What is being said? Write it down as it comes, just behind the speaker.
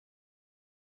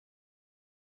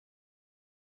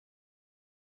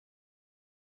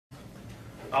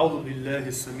أعوذ بالله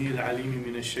السميع العليم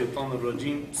من الشيطان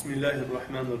الرجيم بسم الله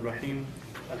الرحمن الرحيم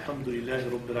الحمد لله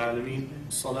رب العالمين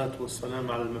الصلاة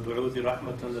والسلام على المبعوث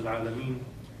رحمة للعالمين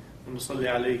ونصلي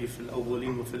عليه في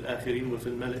الأولين وفي الآخرين وفي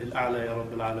الملأ الأعلى يا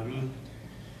رب العالمين.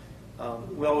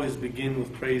 We always begin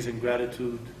with praise and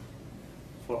gratitude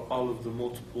for all of the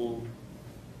multiple,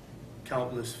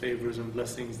 countless favors and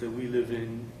blessings that we live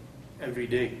in every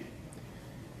day.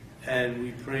 And we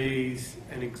praise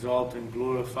and exalt and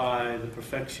glorify the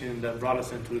perfection that brought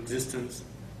us into existence.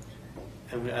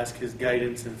 And we ask His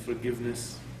guidance and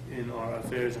forgiveness in our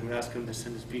affairs. And we ask Him to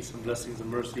send His peace and blessings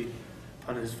and mercy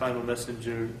upon His final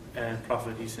messenger and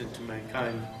prophet He sent to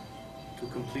mankind to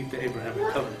complete the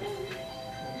Abrahamic covenant.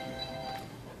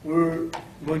 We're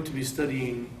going to be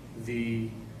studying the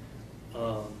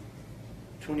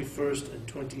 21st and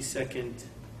 22nd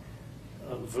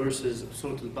verses of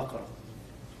Surah Al-Baqarah.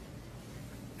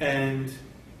 And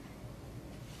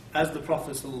as the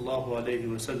Prophet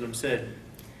ﷺ said,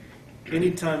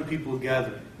 anytime people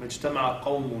gather,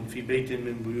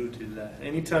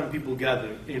 anytime people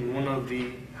gather in one of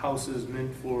the houses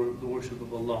meant for the worship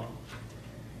of Allah,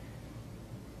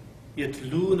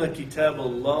 يَتْلُونَ كِتَابَ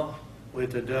اللَّهِ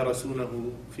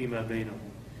وَيَتَدَارَسُونَهُ فِي مَا بَيْنَهُم.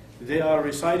 They are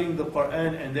reciting the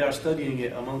Quran and they are studying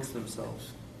it amongst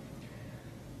themselves.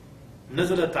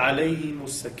 نَزَلَتْ عَلَيْهِمُ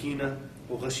السَّكِينَةُ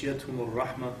وَغَشِيَتْهُمُ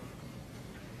الرَّحْمَةُ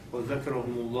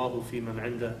وَذَكَرَهُمُ اللَّهُ فِي مَنْ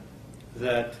عِنْدَهُ.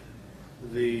 That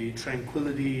the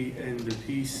tranquility and the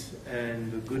peace and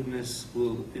the goodness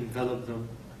will envelop them,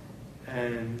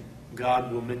 and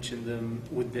God will mention them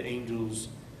with the angels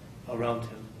around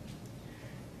Him.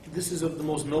 This is of the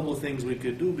most noble things we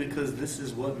could do, because this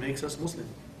is what makes us Muslim.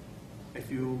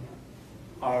 If you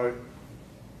are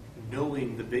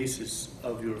knowing the basis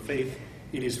of your faith,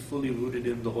 it is fully rooted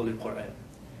in the Holy Quran.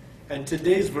 And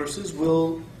today's verses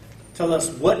will tell us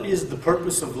what is the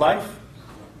purpose of life,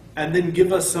 and then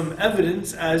give us some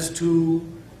evidence as to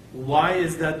why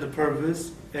is that the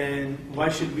purpose, and why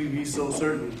should we be so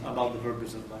certain about the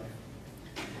purpose of life.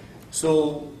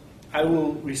 So I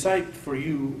will recite for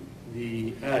you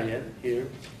the ayah here.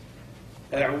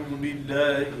 أعوذ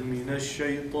بالله من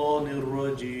الشيطان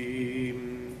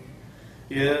الرجيم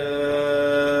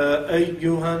يا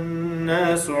أيها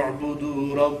الناس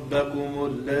اعبدوا ربكم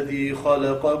الذي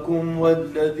خلقكم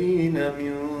والذين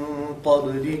من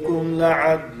قبلكم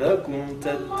لعلكم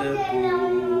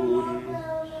تتقون.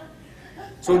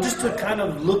 So just to kind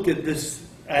of look at this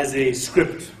as a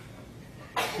script,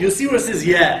 you'll see where it says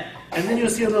yeah, and then you'll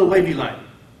see a little wavy line.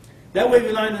 That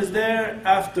wavy line is there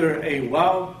after a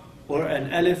waw or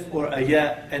an alif or a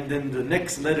ya, and then the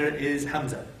next letter is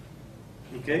hamza.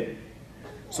 Okay?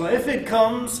 So if it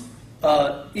comes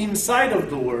inside of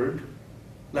the word,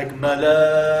 like malaika,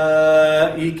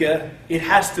 it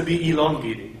has to be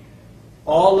elongated.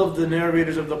 All of the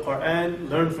narrators of the Quran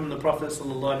learn from the Prophet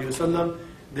ﷺ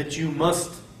that you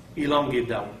must elongate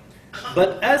that one.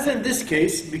 But as in this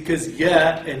case, because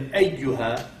ya and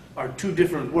ayyuha are two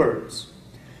different words,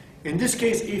 in this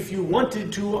case, if you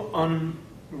wanted to on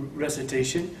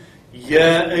recitation,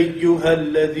 ya ayyuha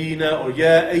alladhina or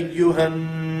ya ayyuha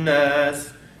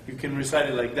nas, you can recite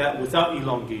it like that without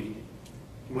elongating it,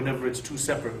 whenever it's two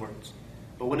separate words.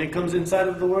 But when it comes inside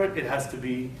of the word, it has to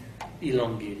be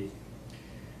elongated.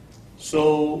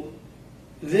 So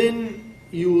then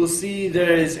you will see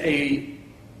there is a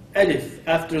alif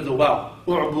after the waw,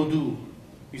 u'budu.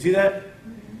 You see that?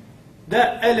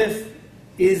 That alif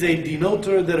is a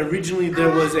denoter that originally there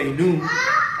was a noon,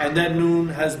 and that noon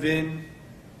has been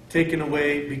taken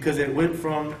away because it went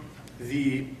from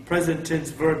the present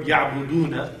tense verb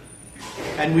ya'buduna,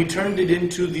 and we turned it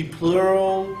into the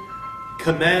plural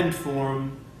command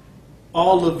form,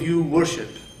 all of you worship.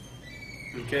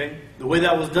 Okay? The way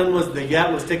that was done was the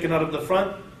ya was taken out of the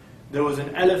front, there was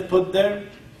an alif put there,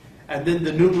 and then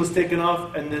the noon was taken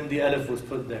off, and then the alif was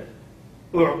put there.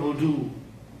 U'budu.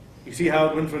 You see how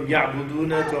it went from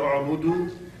ya'buduna to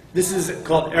u'budu? This is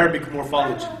called Arabic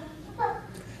morphology.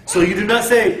 So you do not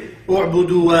say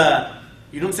u'budu wa.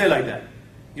 You don't say like that.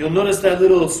 You'll notice that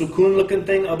little sukoon looking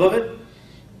thing above it,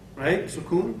 right?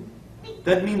 Sukoon.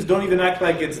 That means don't even act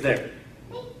like it's there.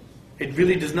 It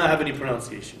really does not have any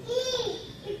pronunciation.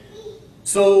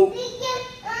 So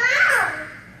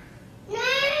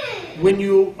when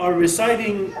you are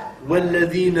reciting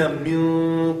وَالَّذِينَ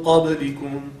مِن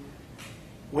قَبْلِكُمْ,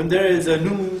 when there is a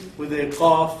noon with a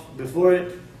qaf before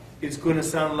it, it's going to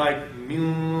sound like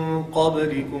مِن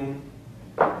قَبْلِكُمْ,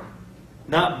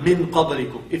 not مِن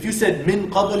قَبْلِكُمْ. If you said مِن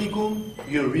قَبْلِكُمْ,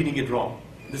 you're reading it wrong.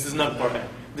 This is not Quran.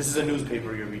 This is a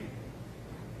newspaper you're reading.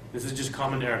 This is just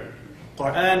common Arabic.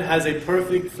 Quran has a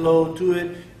perfect flow to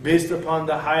it based upon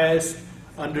the highest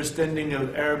understanding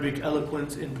of Arabic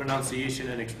eloquence in pronunciation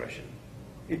and expression.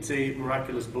 It's a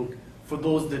miraculous book for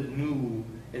those that knew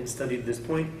and studied this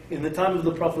point. In the time of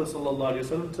the Prophet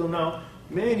ﷺ till now,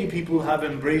 many people have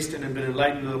embraced and have been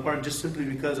enlightened in the Quran just simply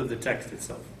because of the text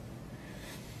itself.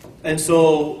 And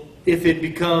so, if it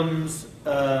becomes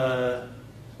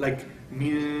like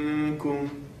minkum,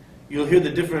 you'll hear the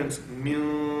difference.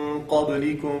 Min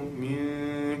qablikum,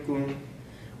 minkum.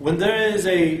 When there is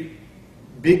a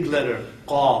big letter,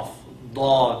 qaf,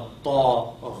 dad,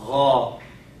 ta, gha,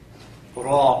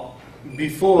 ra,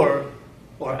 before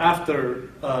or after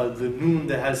the noon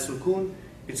that has sukoon,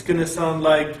 it's going to sound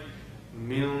like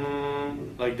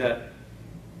min, like that.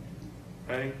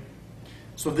 Right?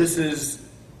 So this is,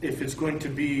 if it's going to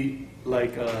be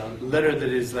like a letter that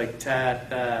is like ta,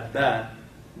 ta, ba,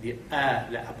 the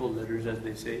the apple letters as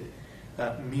they say,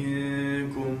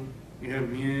 minkum, you hear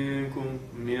minkum,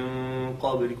 min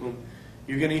qablikum.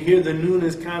 You're going to hear the noon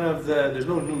is kind of there's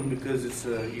no noon because it's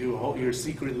you're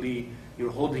secretly,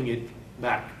 you're holding it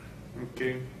back.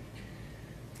 Okay?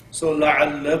 So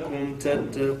لَعَلَّكُمْ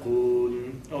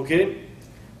تَتَّقُونَ. Okay?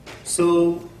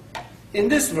 So in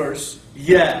this verse,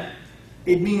 yeah,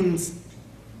 it means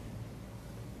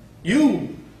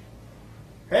you.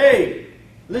 Hey,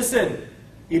 listen.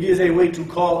 It is a way to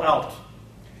call out.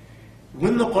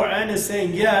 When the Quran is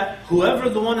saying, yeah, whoever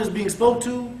the one is being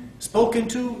spoken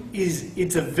to,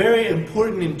 it's a very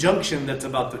important injunction that's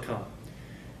about to come.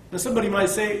 Now somebody might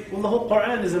say, well, the whole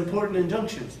Quran is important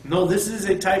injunctions. No, this is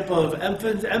a type of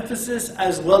emphasis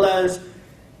as well as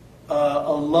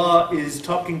Allah is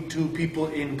talking to people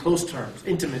in close terms,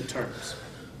 intimate terms.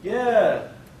 Yeah.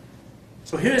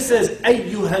 So here it says,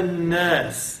 ayyuhan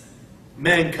nas,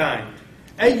 mankind.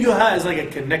 Ayyuha is like a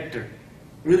connector.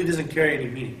 Really doesn't carry any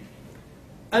meaning.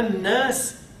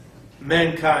 An-nas,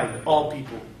 mankind, all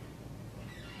people.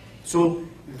 So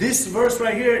this verse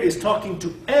right here is talking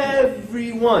to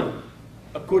everyone,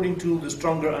 according to the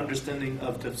stronger understanding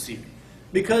of tafsir.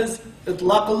 Because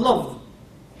itlaq al-lafz,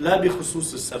 la bi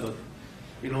khusus al-sabab.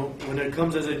 You know, when it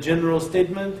comes as a general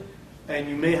statement, and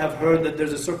you may have heard that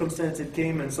there's a circumstance it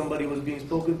came and somebody was being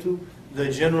spoken to, the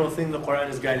general thing, the Quran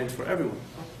is guidance for everyone.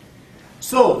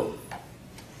 So,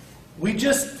 we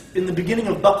just, in the beginning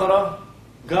of Baqarah,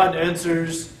 God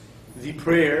answers the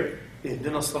prayer,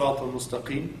 Ihdina Sirat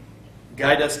al-Mustaqim,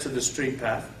 guide us to the straight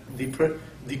path,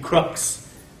 the crux,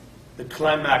 the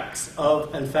climax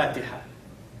of Al-Fatiha.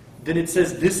 Then it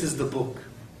says, this is the book.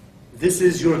 This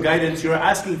is your guidance you're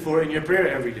asking for in your prayer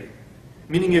every day.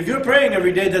 Meaning if you're praying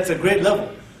every day, that's a great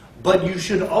level. But you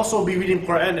should also be reading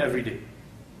Quran every day.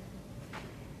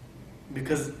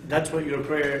 Because that's what your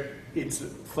prayer, its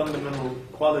fundamental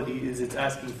quality is, it's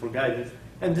asking for guidance.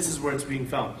 And this is where it's being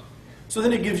found. So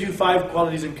then it gives you 5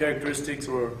 qualities and characteristics,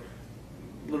 or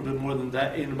a little bit more than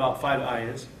that, in about 5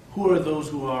 ayahs. Who are those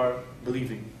who are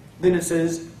believing? Then it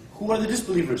says, who are the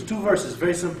disbelievers? 2 verses,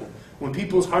 very simple. When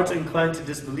people's hearts are inclined to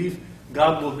disbelief,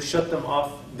 God will shut them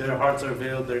off. Their hearts are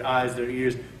veiled, their eyes, their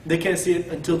ears. They can't see it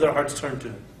until their hearts turn to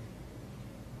Him.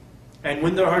 And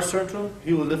when their hearts turn to Him,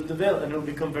 He will lift the veil and it will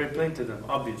become very plain to them,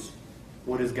 obvious.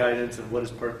 What is guidance and what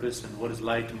is purpose and what is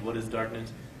light and what is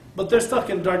darkness. But they're stuck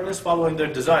in darkness following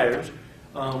their desires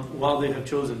while they have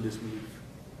chosen disbelief.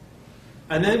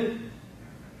 And then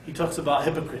He talks about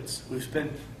hypocrites. We've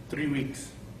spent 3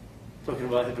 weeks talking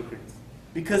about hypocrites.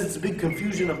 Because it's a big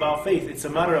confusion about faith. It's a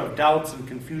matter of doubts and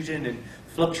confusion and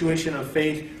fluctuation of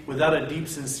faith without a deep,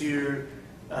 sincere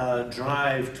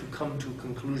drive to come to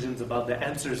conclusions about the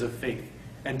answers of faith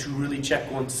and to really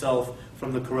check oneself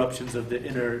from the corruptions of the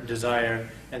inner desire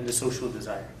and the social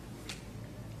desire.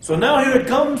 So now here it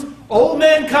comes, O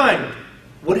mankind.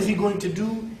 What is He going to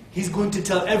do? He's going to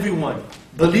tell everyone,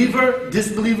 believer,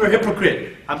 disbeliever,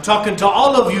 hypocrite. I'm talking to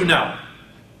all of you now.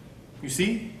 You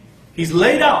see? He's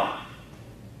laid out.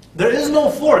 There is no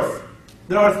fourth.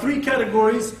 There are 3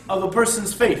 categories of a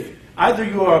person's faith. Either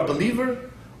you are a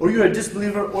believer, or you're a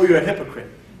disbeliever, or you're a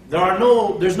hypocrite.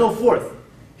 There's no fourth.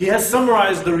 He has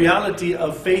summarized the reality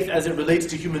of faith as it relates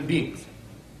to human beings.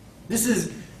 This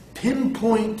is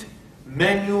pinpoint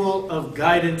manual of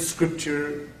guidance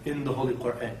scripture in the Holy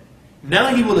Quran.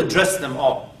 Now He will address them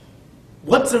all.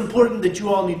 What's important that you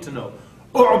all need to know?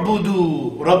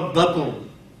 U'budu rabbakum.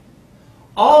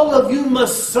 All of you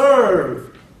must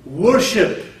serve,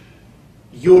 worship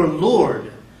your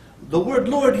Lord. The word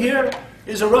Lord here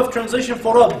is a rough translation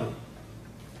for Rabb.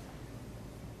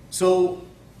 So,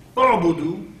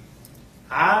 u'budu,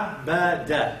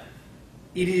 abada.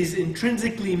 It is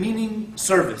intrinsically meaning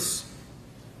service.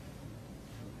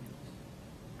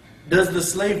 Does the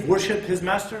slave worship his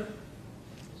master?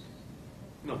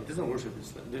 No, he doesn't worship his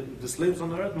slaves. The slaves on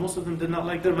the earth, most of them did not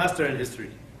like their master in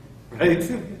history. Right?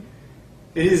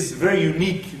 It is very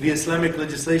unique, the Islamic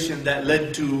legislation that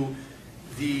led to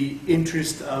the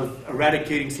interest of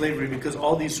eradicating slavery, because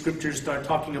all these scriptures start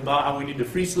talking about how we need to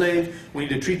free slaves, we need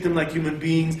to treat them like human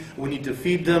beings, we need to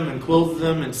feed them and clothe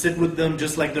them and sit with them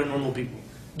just like they're normal people.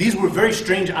 These were very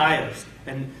strange ayahs,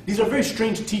 and these are very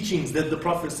strange teachings that the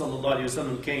Prophet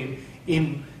ﷺ came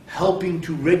in helping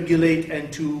to regulate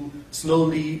and to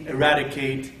slowly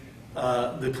eradicate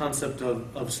the concept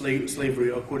of slavery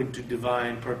according to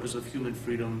divine purpose of human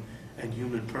freedom and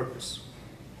human purpose.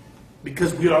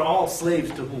 Because we are all slaves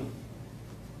to whom?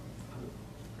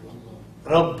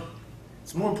 Rabb.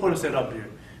 It's more important to say Rabb here.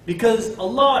 Because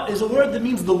Allah is a word that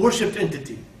means the worshipped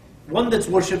entity. One that's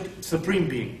worshipped, supreme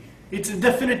being. It's a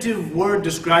definitive word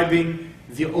describing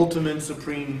the ultimate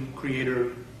supreme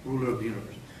creator, ruler of the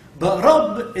universe. But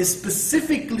Rabb is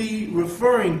specifically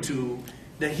referring to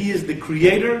that He is the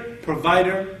creator,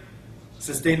 provider,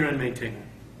 sustainer, and maintainer.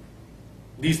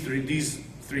 These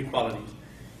three qualities.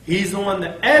 He's the one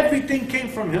that everything came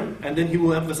from Him, and then He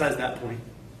will emphasize that point.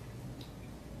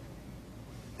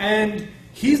 And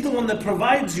He's the one that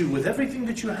provides you with everything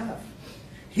that you have.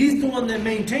 He's the one that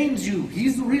maintains you.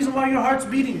 He's the reason why your heart's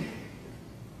beating.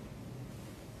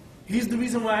 He's the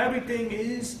reason why everything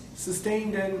is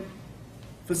sustained and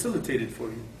facilitated for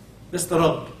you. That's the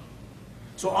Rabb.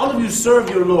 So all of you serve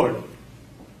your Lord.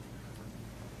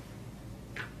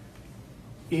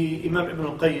 Imam Ibn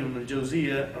al-Qayyim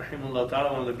al-Jawziyah, rahimahullah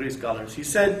ta'ala, one of the great scholars, he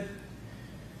said,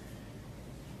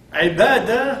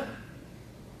 Ibadah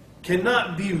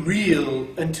cannot be real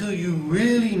until you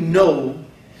really know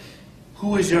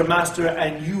who is your master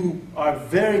and you are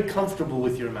very comfortable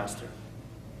with your master.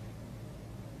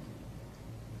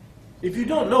 If you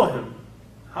don't know Him,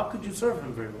 how could you serve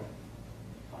Him very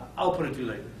well? I'll put it to you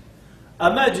later.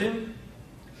 Imagine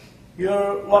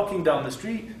you're walking down the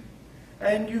street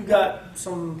and you've got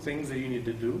some things that you need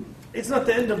to do. It's not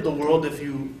the end of the world if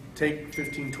you take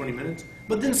 15, 20 minutes.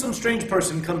 But then some strange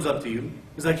person comes up to you.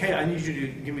 It's like, hey, I need you to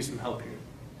give me some help here.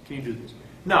 Can you do this?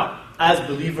 Now, as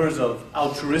believers of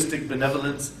altruistic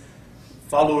benevolence,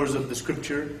 followers of the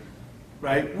scripture,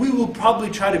 right, we will probably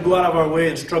try to go out of our way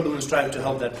and struggle and strive to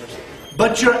help that person.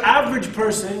 But your average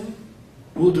person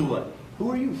will do what? Who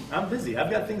are you? I'm busy.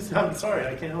 I've got things to do. I'm sorry,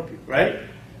 I can't help you, right?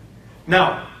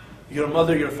 Now, your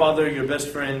mother, your father, your best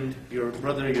friend, your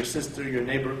brother, your sister, your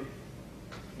neighbor,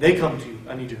 they come to you.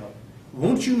 I need your help.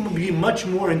 Won't you be much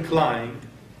more inclined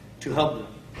to help them?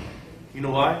 You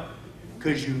know why?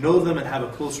 Because you know them and have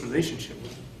a close relationship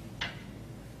with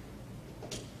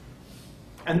them.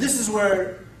 And this is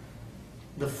where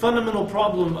the fundamental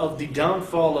problem of the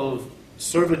downfall of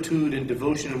servitude and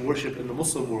devotion and worship in the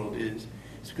Muslim world is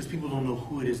because people don't know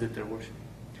who it is that they're worshiping.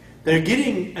 They're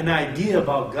getting an idea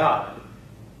about God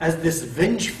as this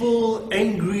vengeful,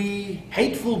 angry,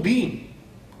 hateful being.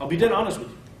 I'll be dead honest with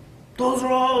you. Those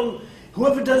are all,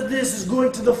 whoever does this is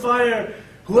going to the fire.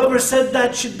 Whoever said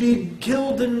that should be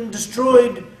killed and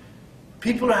destroyed.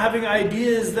 People are having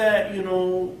ideas that,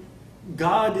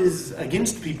 God is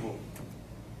against people.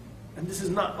 And this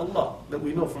is not Allah that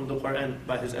we know from the Quran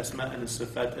by His asma and His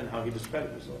sifat and how He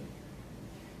describes Himself.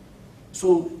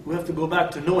 So we have to go back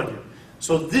to knowing Him.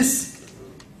 So this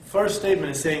first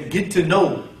statement is saying, get to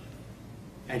know.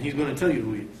 And He's going to tell you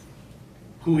who He is.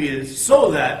 Who He is,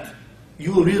 so that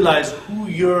you will realize who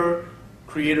your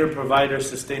creator, provider,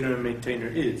 sustainer, and maintainer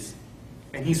is.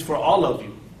 And He's for all of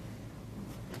you.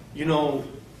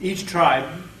 Each tribe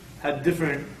had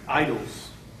different idols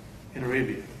in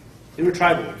Arabia. They were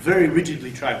tribal, very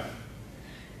rigidly tribal.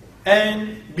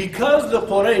 And because the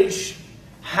Quraysh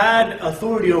had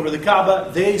authority over the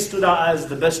Kaaba, they stood out as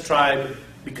the best tribe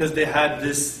because they had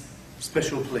this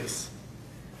special place.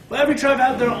 But every tribe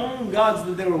had their own gods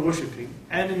that they were worshipping.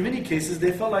 And in many cases,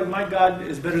 they felt like my God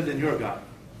is better than your God.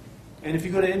 And if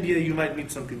you go to India, you might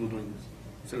meet some people doing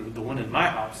this. So the one in my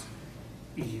house,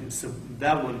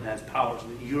 that one has powers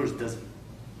that yours doesn't.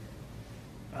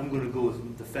 I'm going to go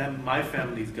with my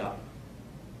family's God.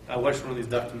 I watched one of these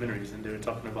documentaries and they were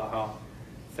talking about how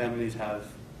families have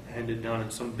handed down,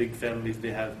 and some big families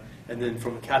they have, and then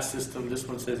from a caste system, this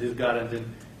one says his God, and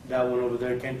then that one over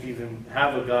there can't even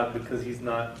have a God because he's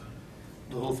not.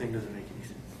 The whole thing doesn't make any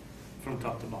sense from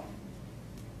top to bottom.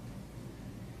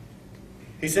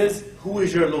 He says, who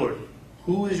is your Lord?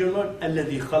 Who is your Lord?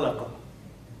 الَّذِي خَلَقَ.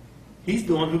 He's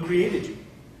the one who created you.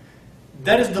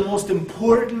 That is the most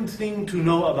important thing to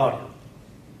know about Him.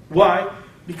 Why?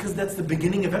 Because that's the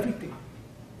beginning of everything.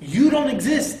 You don't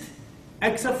exist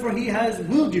except for He has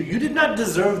willed you. You did not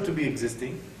deserve to be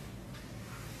existing.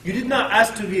 You did not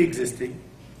ask to be existing.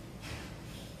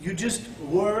 You just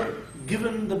were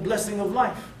given the blessing of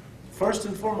life, first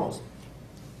and foremost.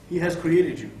 He has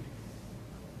created you.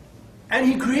 And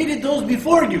He created those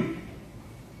before you.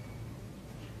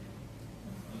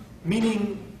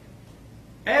 Meaning,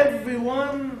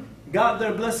 everyone got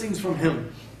their blessings from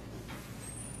Him.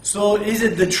 So is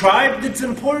it the tribe that's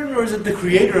important, or is it the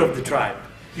creator of the tribe?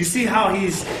 You see how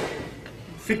He's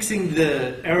fixing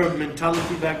the Arab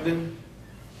mentality back then?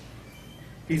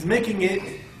 He's making it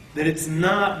that it's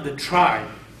not the tribe.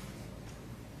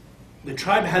 The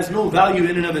tribe has no value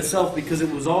in and of itself because it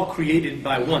was all created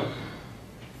by one.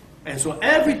 And so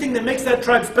everything that makes that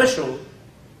tribe special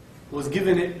was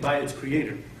given it by its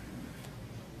creator.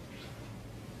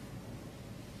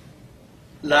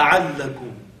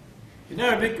 لَعَلَّكُمْ. In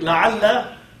Arabic,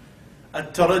 لَعَلَّ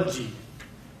التَّرَجِّي.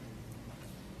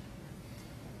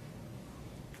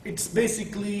 It's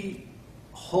basically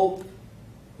hope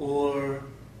or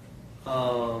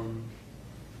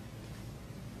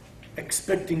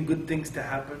expecting good things to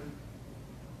happen.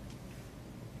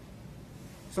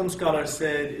 Some scholars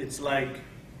said it's like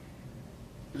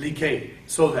likay,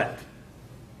 so that.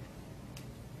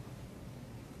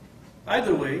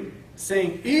 Either way,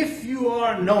 saying if you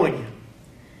are knowing Him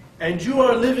and you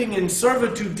are living in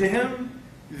servitude to Him,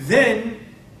 then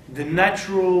the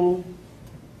natural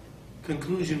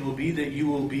conclusion will be that you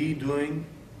will be doing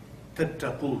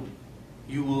tattaqun.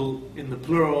 You will, in the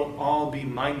plural, all be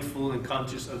mindful and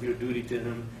conscious of your duty to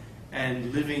Him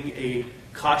and living a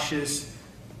cautious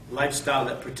lifestyle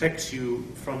that protects you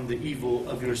from the evil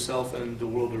of yourself and the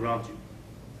world around you.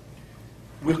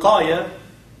 Wiqaya,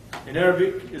 in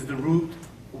Arabic, is the root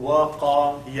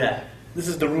waqaya. This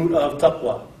is the root of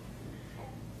taqwa.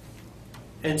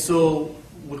 And so,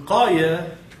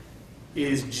 wiqaya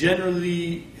is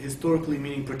generally, historically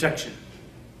meaning protection.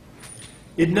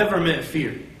 It never meant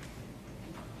fear.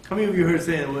 How many of you heard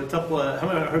saying, well, taqwa, how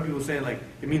many of you heard people saying like,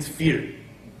 it means fear?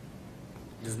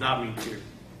 It does not mean fear.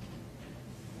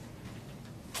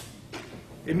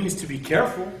 It means to be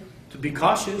careful, to be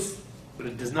cautious, but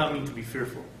it does not mean to be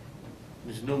fearful.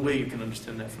 There's no way you can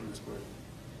understand that from this word.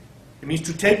 It means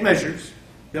to take measures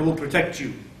that will protect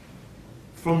you.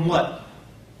 From what?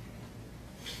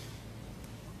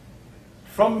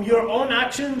 From your own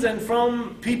actions and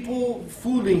from people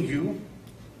fooling you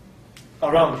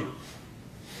around you.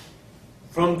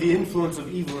 From the influence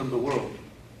of evil in the world.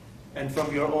 And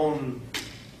from your own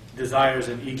desires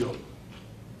and ego.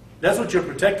 That's what you're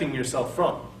protecting yourself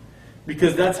from.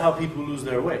 Because that's how people lose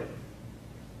their way.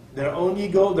 Their own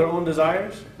ego, their own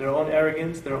desires, their own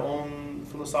arrogance, their own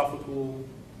philosophical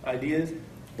ideas,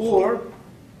 or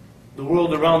the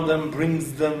world around them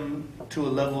brings them to a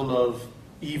level of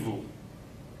evil.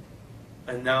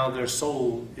 And now their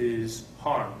soul is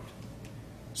harmed.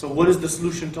 So what is the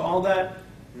solution to all that?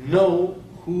 Know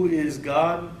who is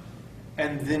God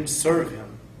and then serve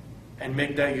Him. And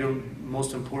make that your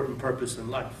most important purpose in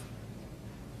life.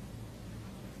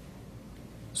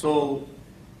 So,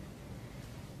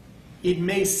 it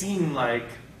may seem like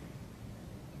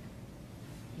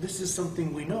this is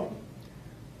something we know.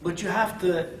 But you have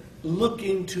to look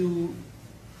into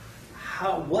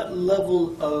what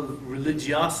level of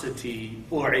religiosity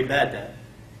or ibadah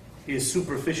is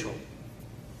superficial.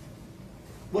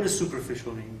 What does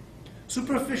superficial mean?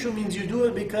 Superficial means you do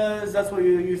it because that's what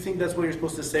you think that's what you're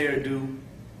supposed to say or do.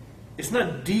 It's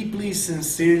not deeply,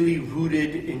 sincerely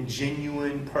rooted in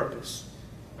genuine purpose.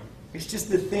 It's just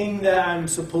the thing that I'm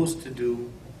supposed to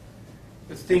do.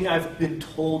 The thing I've been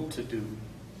told to do.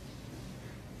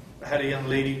 I had a young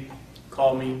lady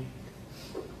call me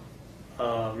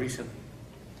recently.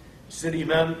 She said,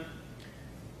 Imam,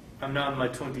 I'm now in my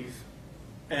 20s.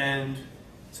 And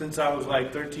since I was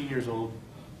like 13 years old,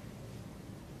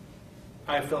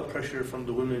 I felt pressure from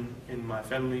the women in my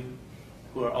family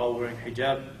who are all wearing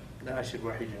hijab, that I should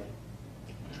wear hijab.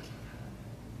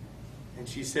 And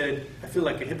she said, I feel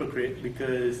like a hypocrite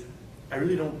because I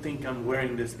really don't think I'm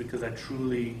wearing this because I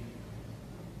truly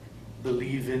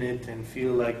believe in it and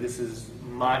feel like this is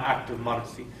my act of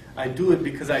modesty. I do it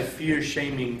because I fear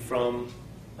shaming from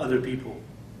other people,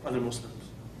 other Muslims.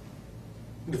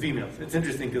 The females. It's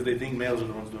interesting because they think males are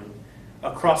the ones doing it.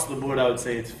 Across the board, I would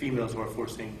say it's females who are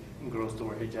forcing girls to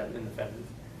wear hijab in the families.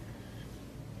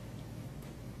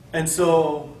 And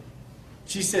so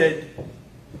she said,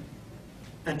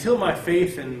 until my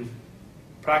faith and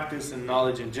practice and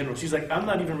knowledge in general, she's like, I'm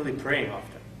not even really praying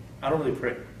often. I don't really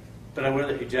pray. But I wear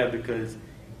the hijab because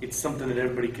it's something that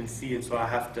everybody can see, and so I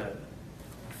have to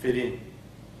fit in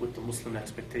with the Muslim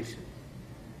expectation.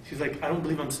 She's like, I don't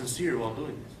believe I'm sincere while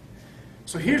doing this.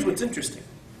 So here's what's interesting.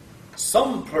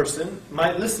 Some person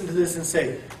might listen to this and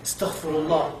say,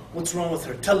 Astaghfirullah, what's wrong with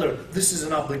her? Tell her, this is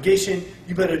an obligation,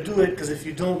 you better do it, because if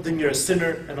you don't, then you're a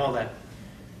sinner, and all that.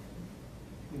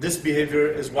 This behavior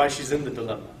is why she's in the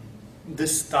dilemma.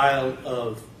 This style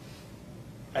of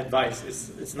advice,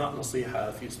 it's not nasiha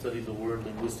if you study the word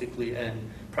linguistically and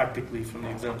practically from the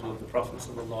example of the Prophet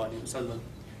ﷺ.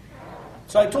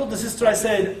 So I told the sister, I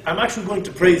said, I'm actually going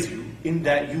to praise you in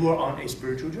that you are on a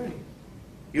spiritual journey.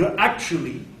 You're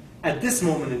actually, at this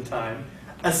moment in time,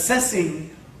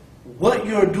 assessing what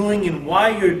you're doing and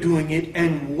why you're doing it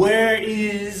and where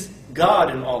is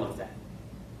God in all of that.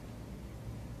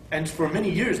 And for many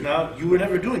years now, you were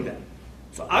never doing that.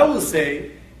 So I will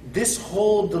say, this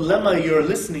whole dilemma you're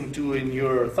listening to in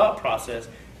your thought process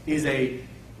is a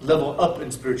level up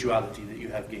in spirituality that you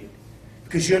have gained.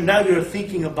 Because you're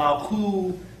thinking about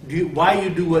why you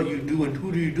do what you do and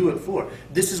who do you do it for.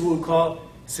 This is what we call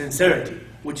sincerity,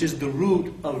 which is the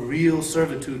root of real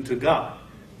servitude to God.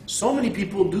 So many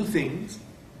people do things.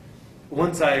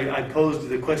 Once I posed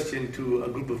the question to a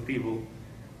group of people,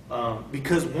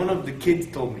 because one of the kids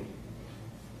told me.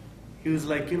 He was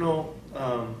like,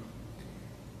 Imam,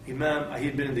 he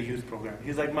had been in the youth program.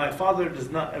 He's like, my father does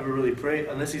not ever really pray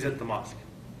unless he's at the mosque.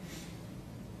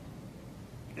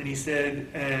 And he said,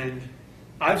 and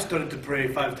I've started to pray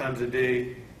 5 times a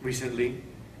day recently,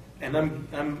 and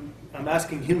I'm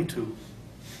asking him to.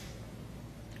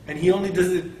 And he only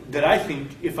does it that I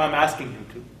think if I'm asking him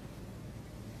to.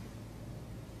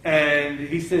 And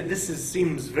he said, this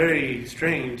seems very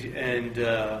strange, and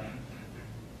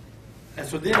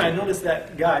so then I noticed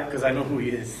that guy, because I know who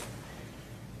he is.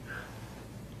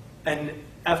 And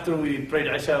after we prayed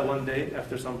Isha one day,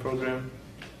 after some program,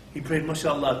 he prayed,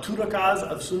 mashallah, 2 rak'ahs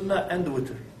of sunnah and the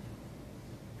witr.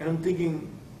 And I'm thinking,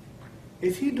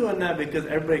 is he doing that because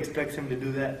everybody expects him to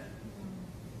do that?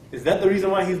 Is that the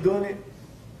reason why he's doing it?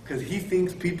 Because he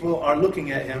thinks people are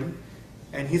looking at him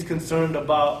and he's concerned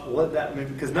about what that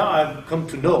means. Because now I've come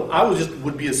to know, I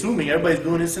would be assuming everybody's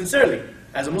doing it sincerely.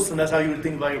 As a Muslim, that's how you would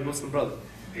think about your Muslim brother.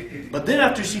 But then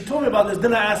after she told me about this,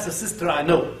 then I asked a sister I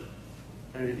know.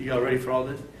 You all ready for all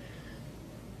this?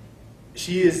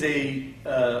 She is a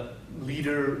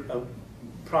leader, a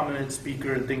prominent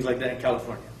speaker and things like that in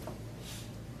California.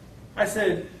 I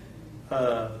said,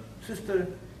 sister,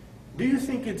 do you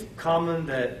think it's common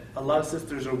that a lot of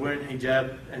sisters are wearing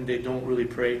hijab and they don't really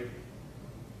pray?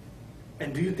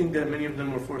 And do you think that many of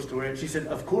them were forced to wear it? She said,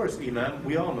 of course, Imam,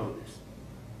 we all know this.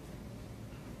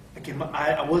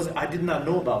 I did not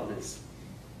know about this.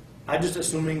 I just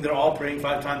assuming they're all praying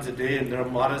 5 times a day and they're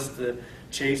modest,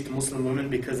 chaste Muslim women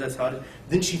because that's how it is.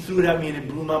 Then she threw it at me and it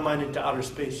blew my mind into outer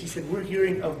space. She said, we're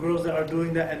hearing of girls that are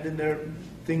doing that and then there are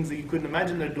things that you couldn't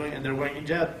imagine they're doing and they're wearing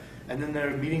hijab and then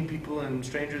they're meeting people and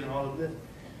strangers and all of this.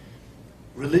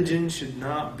 Religion should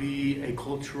not be a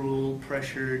cultural,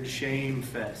 pressured shame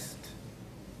fest.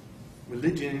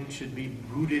 Religion should be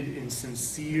rooted in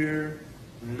sincere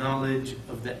knowledge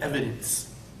of the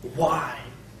evidence. Why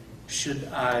should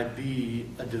I be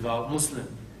a devout Muslim?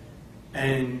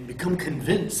 And become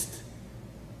convinced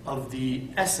of the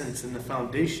essence and the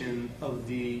foundation of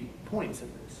the points in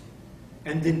this.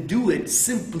 And then do it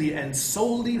simply and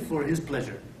solely for His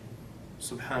pleasure.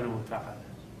 Subhanahu wa ta'ala.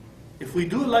 If we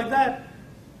do it like that,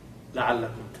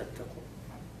 لَعَلَّكُمْ تَتَّقُونَ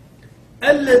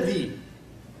الَّذِي.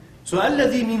 So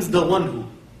الَّذِي means the one who.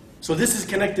 So this is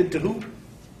connected to who?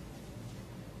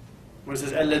 Where it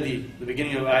says الَّذِي, the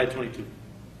beginning of ayah 22.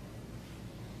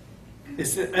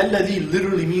 It's الَّذِي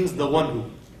literally means the one who.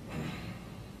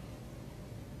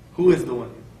 Who is the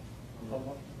one?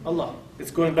 Allah. It's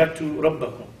going back to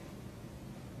رَبَّكُمْ.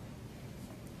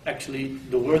 Actually,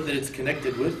 the word that it's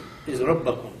connected with is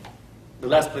رَبَّكُمْ. The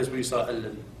last place where you saw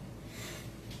الَّذِي.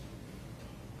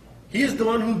 He is the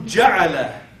one who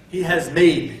جَعَلَ. He has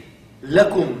made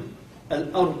لَكُمْ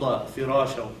الْأَرْضَ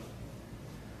فِرَاشًا.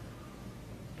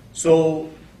 So,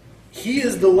 He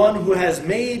is the one who has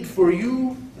made for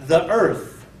you the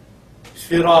earth.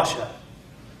 Firasha.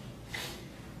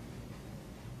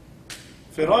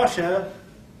 Firasha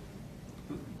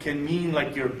can mean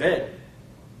like your bed,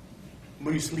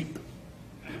 where you sleep.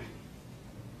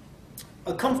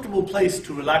 A comfortable place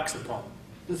to relax upon.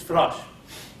 This is firash.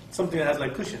 Something that has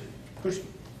like cushion.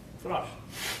 Firash.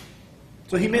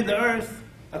 So He made the earth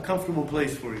a comfortable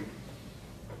place for you.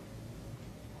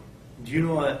 Do you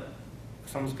know what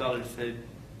some scholars said?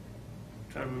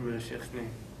 I'm trying to remember the Sheikh's name.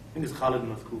 I think it's Khalid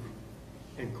Mazkour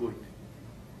in Kuwait.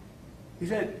 He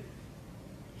said,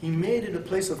 He made it a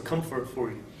place of comfort for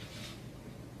you.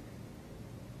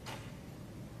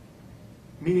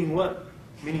 Meaning what?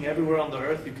 Meaning everywhere on the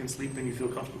earth you can sleep and you feel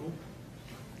comfortable?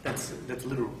 That's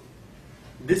literal.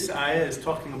 This ayah is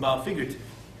talking about figurative.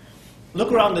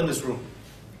 Look around in this room.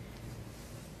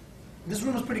 This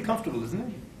room is pretty comfortable, isn't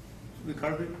it? The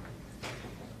carpet,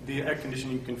 the air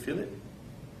conditioning, you can feel it,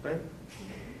 right?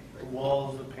 The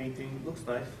walls, the painting, looks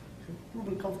nice. A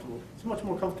little bit comfortable. It's much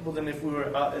more comfortable than if we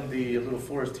were out in the little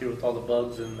forest here with all the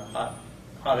bugs and the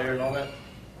hot air and all that,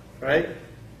 right?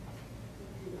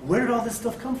 Where did all this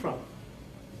stuff come from?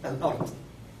 Al-ard.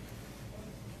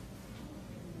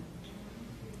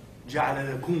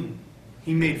 جَعَلَ لَكُمْ.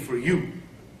 He made for you.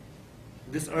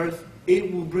 This earth,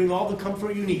 it will bring all the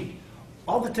comfort you need.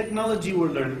 All the technology we're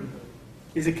learning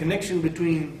is a connection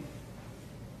between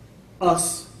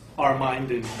us, our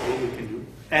mind and what we can do,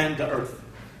 and the earth.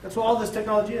 That's what all this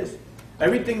technology is.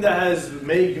 Everything that has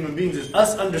made human beings is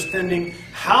us understanding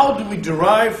how do we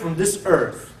derive from this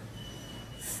earth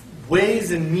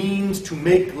ways and means to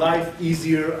make life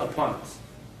easier upon us.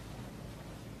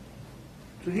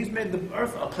 So He's made the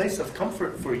earth a place of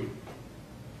comfort for you.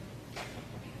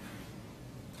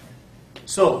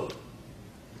 So,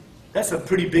 that's a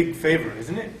pretty big favor,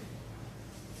 isn't it?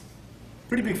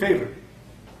 Pretty big favor.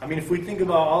 I mean, if we think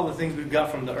about all the things we've got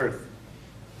from the earth.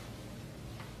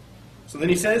 So then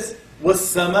He says,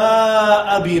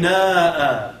 وَالسَّمَاءَ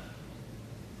بِنَاءً.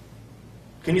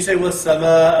 Can you say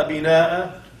وَالسَّمَاءَ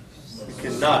بِنَاءً? You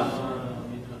cannot.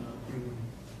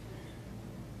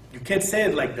 You can't say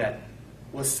it like that.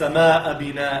 وَالسَّمَاءَ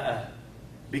بِنَاءً.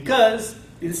 Because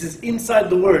this is inside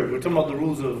the word. We're talking about the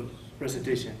rules of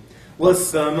recitation.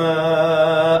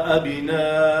 وَالسَّمَاءَ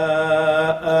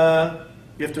بِنَاءً.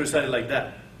 You have to recite it like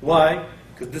that. Why?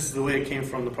 Because this is the way it came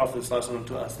from the Prophet ﷺ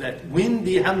to us. That when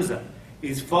the hamza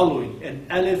is following an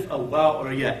alif, a waw, or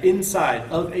a ya inside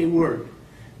of a word,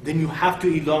 then you have to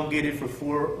elongate it for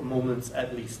 4 moments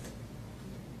at least.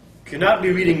 You cannot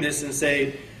be reading this and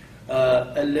say,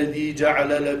 الَّذِي جَعَلَ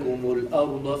لَكُمُ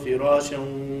الْأَرْضَ فِرَاشًا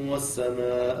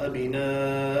وَالسَّمَاءَ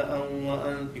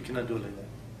بِنَاءً. You cannot do it like that.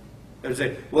 You have to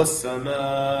say,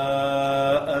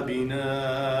 وَالسَّمَاءَ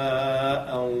بِنَاءً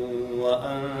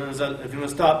وَأَنزَلْ. If you want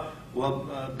to stop,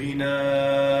 وَبِنَاءً,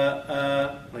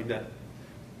 like that.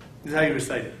 This is how you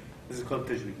recite it. This is called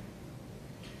tajweed.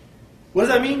 What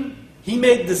does that mean? He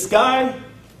made the sky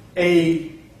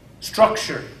a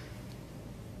structure.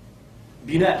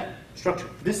 Bina, structure.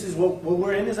 This is what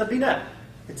we're in is a bina.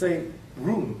 It's a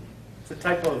room. It's a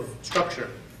type of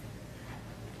structure.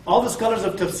 All the scholars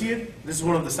of tafsir, this is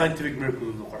one of the scientific miracles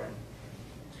of the Quran.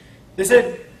 They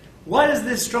said, what is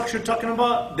this structure talking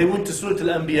about? They went to Surah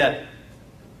Al-Anbiya.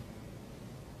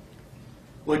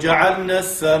 وَجَعَلْنَا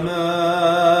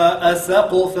السَّمَاءَ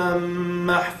سَقْفًا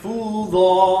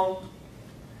مَحْفُوظًا.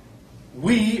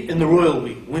 We, in the royal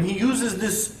we, when he uses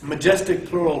this majestic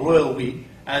plural royal we,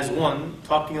 as one,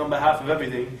 talking on behalf of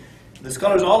everything, the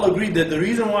scholars all agreed that the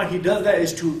reason why he does that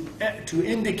is to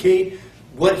indicate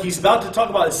what he's about to talk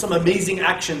about is some amazing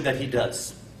action that he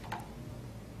does.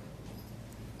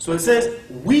 So it says,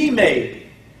 we made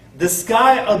the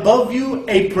sky above you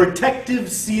a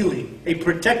protective ceiling, a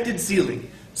protected ceiling.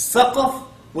 Saqaf,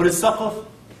 what is saqaf?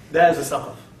 That is a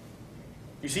saqaf.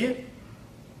 You see it?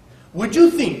 Would you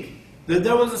think that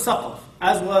there was a saqaf,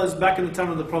 as was back in the time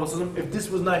of the Prophet ﷺ, if this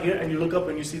was not here and you look up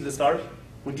and you see the stars,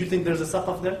 would you think there's a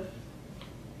saqaf there?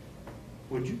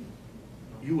 Would you?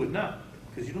 You would not,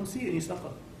 because you don't see any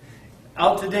saqaf.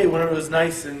 Out today, when it was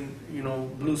nice and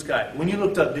blue sky, when you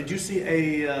looked up, did you see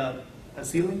a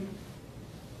ceiling?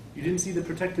 You didn't see the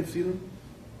protective ceiling?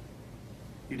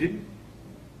 You didn't?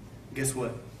 Guess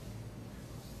what?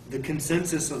 The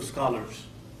consensus of scholars,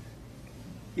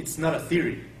 it's not a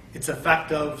theory, it's a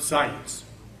fact of science,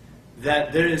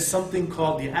 that there is something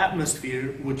called the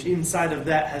atmosphere, which inside of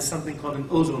that has something called an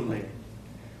ozone layer.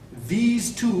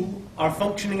 These two are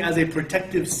functioning as a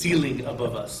protective ceiling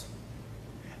above us.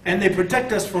 And they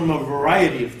protect us from a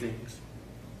variety of things.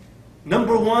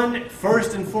 Number one,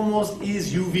 first and foremost,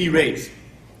 is UV rays.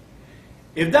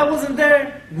 If that wasn't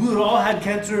there, we would have all had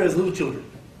cancer as little children.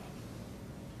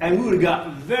 And we would have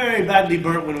got very badly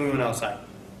burnt when we went outside.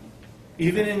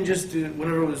 Even in just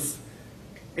whenever it was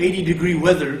 80-degree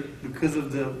weather, because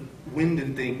of the wind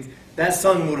and things, that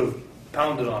sun would have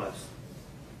pounded on us.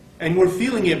 And we're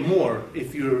feeling it more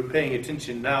if you're paying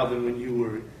attention now than when you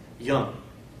were young.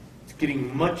 It's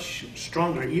getting much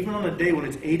stronger, even on a day when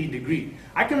it's 80 degrees.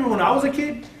 I can remember when I was a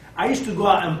kid, I used to go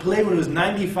out and play when it was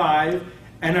 95,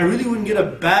 and I really wouldn't get a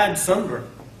bad sunburn.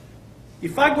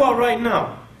 If I go out right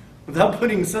now, without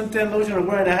putting suntan lotion or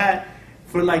wearing a hat,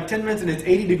 for like 10 minutes and it's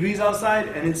 80 degrees outside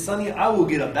and it's sunny, I will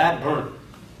get a bad burn.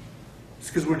 It's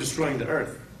because we're destroying the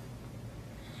earth.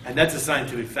 And that's a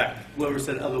scientific fact. Whoever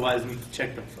said otherwise needs to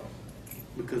check themselves.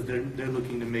 Because they're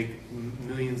looking to make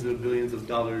millions or billions of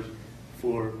dollars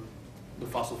for the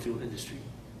fossil fuel industry.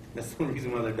 That's the only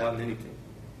reason why they're doubting anything.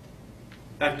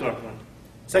 Back to our point.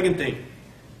 Second thing,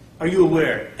 are you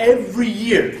aware, every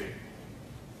year,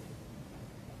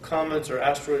 comets or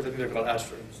asteroids, I think they're called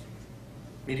asteroids.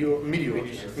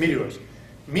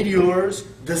 Meteors,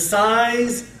 the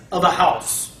size of a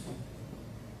house,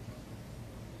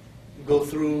 go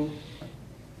through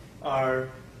our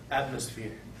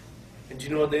atmosphere. And do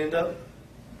you know what they end up?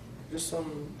 Just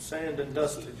some sand and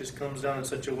dust. It just comes down in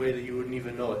such a way that you wouldn't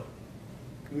even know it.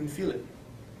 You wouldn't feel it.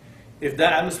 If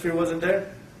that atmosphere wasn't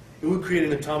there, it would create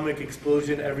an atomic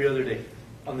explosion every other day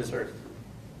on this earth.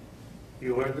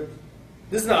 You aware of this?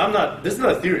 This is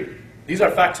not a theory. These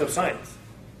are facts of science.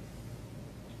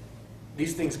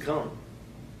 These things come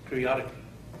periodically.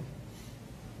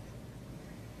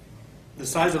 The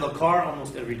size of a car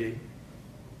almost every day.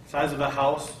 Size of a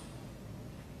house,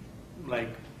 like,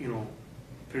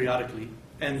 periodically.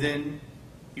 And then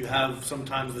you have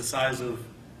sometimes the size of,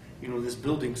 this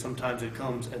building. Sometimes it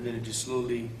comes and then it just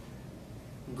slowly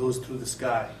goes through the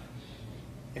sky.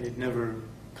 And it never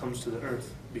comes to the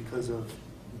earth because of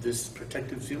this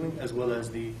protective ceiling, as well as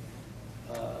the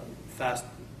fast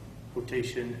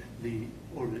rotation, the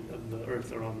orbit of the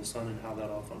earth around the sun, and how that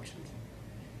all functions.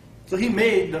 So he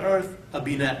made the earth a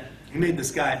binat. He made the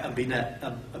sky a binat,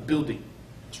 a building,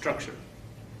 a structure.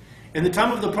 In the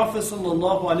time of the Prophet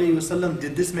ﷺ,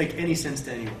 did this make any sense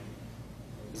to anyone?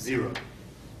 Zero.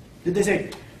 Did they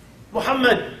say,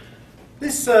 Muhammad,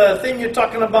 this thing you're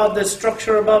talking about, this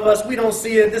structure above us, we don't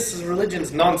see it, this is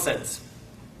religion's nonsense.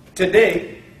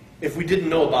 Today, if we didn't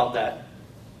know about that,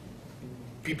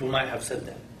 people might have said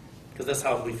that. Because that's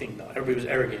how we think now. Everybody was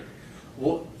arrogant.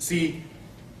 Well, see,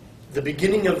 the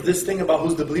beginning of this thing about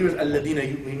who's the believers, الَّذِينَ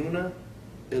يُؤْمِنُونَ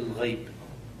بِالْغَيْبِ.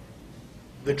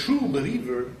 The true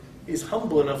believer is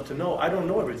humble enough to know, I don't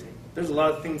know everything. There's a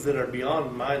lot of things that are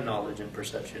beyond my knowledge and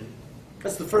perception.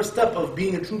 That's the first step of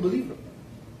being a true believer.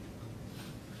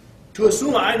 To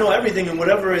assume I know everything and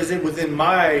whatever is within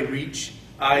my reach,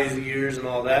 eyes, ears, and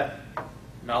all that,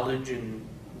 knowledge and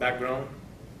background,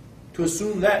 to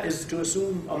assume that is to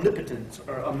assume omnipotence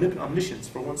or omniscience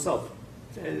for oneself.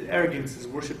 Arrogance is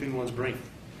worshipping one's brain.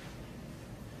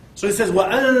 So he says,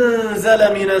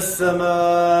 وَأَنزَلَ مِنَ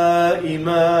السَّمَاءِ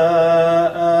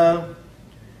مَاءً.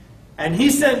 And he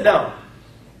sent down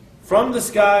from the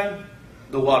sky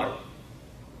the water.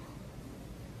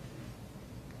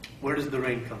 Where does the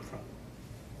rain come from?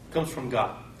 It comes from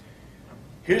God.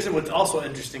 Here's what's also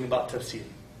interesting about tafsir.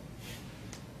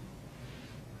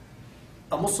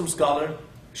 A Muslim scholar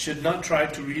should not try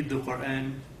to read the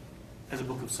Quran as a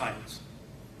book of science.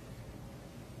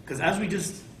 Because as we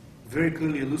just very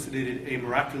clearly elucidated a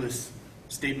miraculous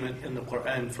statement in the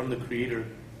Quran from the Creator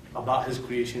about His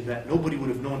creation that nobody would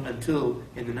have known until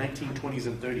in the 1920s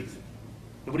and 30s.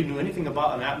 Nobody knew anything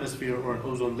about an atmosphere or an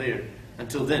ozone layer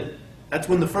until then. That's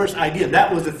when the first idea,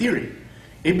 that was a theory.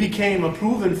 It became a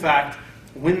proven fact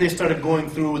when they started going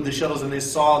through with the shuttles and they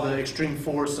saw the extreme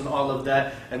force and all of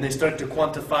that, and they started to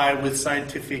quantify with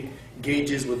scientific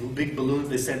gauges, with big balloons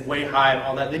they sent way high and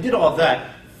all that. They did all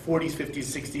that, 40s, 50s,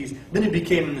 60s. Then it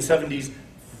became in the 70s,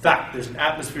 fact, there's an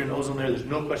atmosphere and ozone layer, there's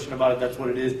no question about it, that's what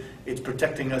it is. It's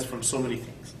protecting us from so many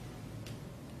things.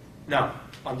 Now,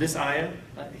 on this ayah,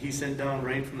 he sent down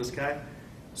rain from the sky.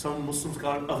 Some Muslim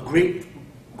scholars, of great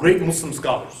Muslim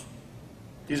scholars,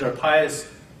 these are pious,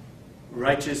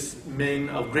 righteous men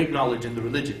of great knowledge in the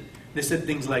religion. They said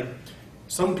things like,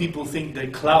 some people think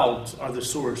that clouds are the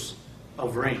source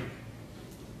of rain.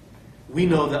 We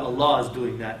know that Allah is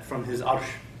doing that from His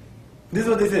arsh. This is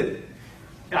what they said.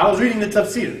 I was reading the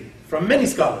tafsir from many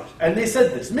scholars, and they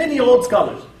said this, many old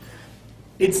scholars.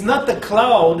 It's not the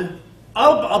cloud.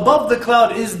 Up above the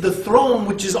cloud is the throne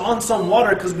which is on some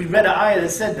water, because we read an ayah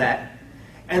that said that.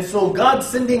 And so God's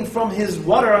sending from His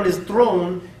water on His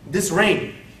throne this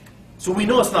rain. So we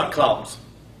know it's not clouds.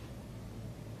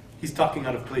 He's talking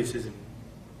out of place, isn't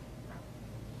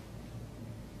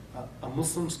he? A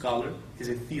Muslim scholar is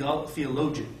a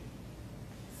theologian.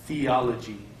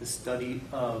 Theology, the study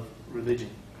of religion.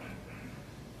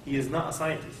 He is not a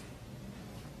scientist.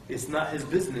 It's not his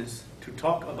business to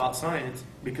talk about science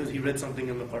because he read something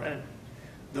in the Quran.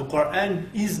 The Quran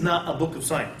is not a book of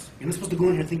science. You're not supposed to go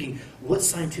in here thinking, what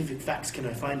scientific facts can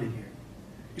I find in here?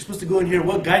 You're supposed to go in here,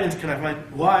 what guidance can I find?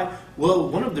 Why? Well,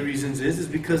 one of the reasons is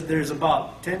because there's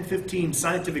about 10, 15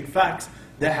 scientific facts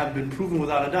that have been proven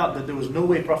without a doubt that there was no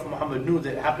way Prophet Muhammad knew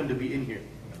that it happened to be in here.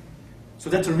 So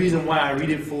that's a reason why I read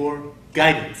it for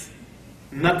guidance,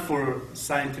 not for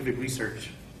scientific research.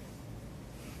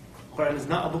 Quran is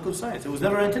not a book of science. It was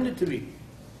never intended to be.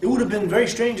 It would have been very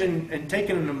strange and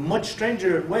taken in a much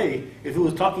stranger way if it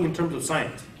was talking in terms of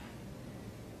science.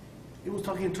 It was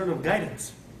talking in terms of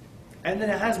guidance. And then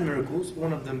it has miracles,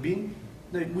 one of them being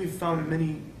that we've found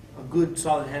a good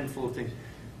solid handful of things.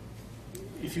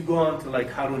 If you go on to like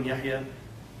Harun Yahya,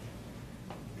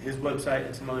 his website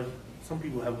and some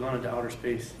people have gone into outer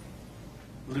space.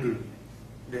 Literally.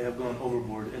 They have gone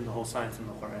overboard in the whole science in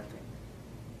the Quran thing.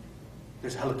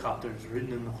 There's helicopters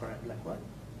written in the Quran. Like what?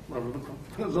 Well, look,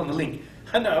 it was on the link.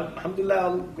 And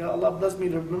alhamdulillah, Allah blessed me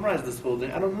to memorize this whole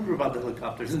thing. I don't remember about the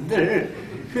helicopters in there.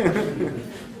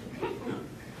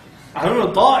 I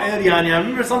remember I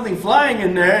remember something flying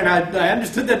in there, and I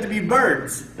understood that to be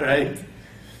birds, right?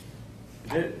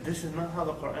 This is not how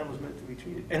the Quran was meant to be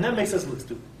treated. And that makes us look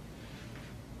stupid.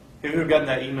 Have you ever gotten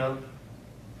that email?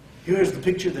 Here's the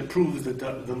picture that proves that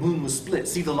the moon was split.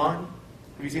 See the line?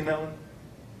 Have you seen that one?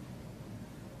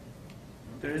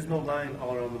 There is no line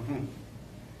all around the moon.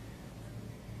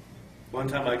 One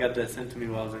time I got that sent to me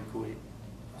while I was in Kuwait.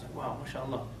 I was like, wow,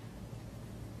 mashallah.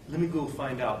 Let me go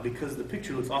find out, because the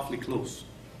picture looks awfully close.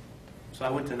 So I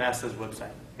went to NASA's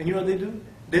website. And you know what they do?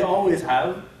 They always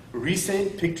have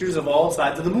recent pictures of all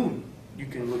sides of the moon. You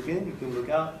can look in, you can look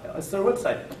out. It's their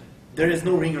website. There is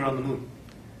no ring around the moon.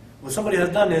 What somebody has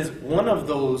done is one of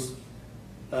those,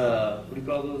 what do you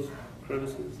call those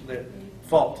crevices?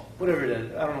 Fault, whatever it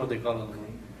is. I don't know what they call them.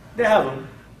 They have them,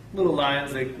 little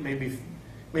lines that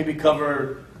maybe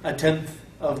cover 1/10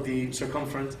 of the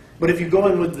circumference. But if you go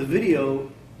in with the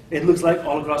video, it looks like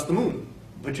all across the moon.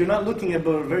 But you're not looking at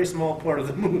a very small part of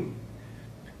the moon.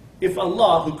 If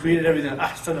Allah, who created everything,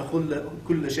 أحسن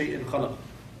كل شيء خلق,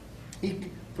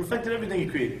 He perfected everything He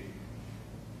created.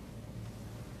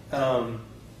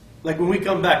 Like when we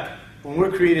come back, when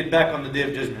we're created back on the Day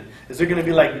of Judgment, is there going to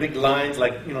be like big lines,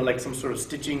 like some sort of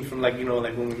stitching from like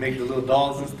when we make the little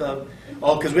dolls and stuff?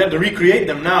 Oh, because we have to recreate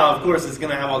them now. Of course, it's going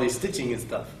to have all these stitching and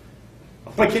stuff.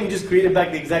 Why can't you just create it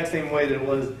back the exact same way that it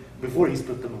was before He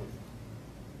split the moon?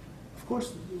 Of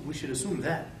course, we should assume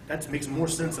that. That makes more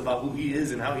sense about who He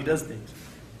is and how He does things.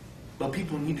 But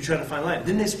people need to try to find light.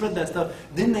 Then they spread that stuff.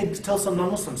 Then they tell some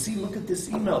non-Muslims, see, look at this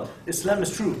email. Islam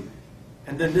is true.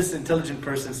 And then this intelligent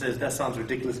person says, that sounds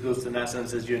ridiculous, goes to NASA and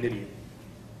says, you're an idiot.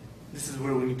 This is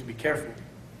where we need to be careful,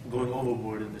 going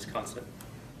overboard in this concept.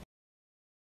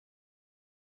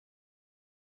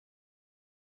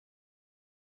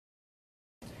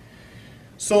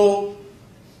 So,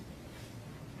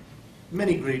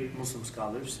 many great Muslim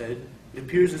scholars said, it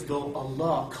appears as though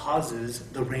Allah causes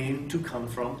the rain to come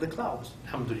from the clouds.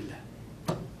 Alhamdulillah.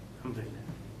 Alhamdulillah.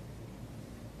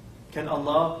 Can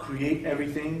Allah create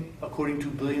everything according to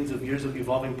billions of years of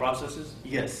evolving processes?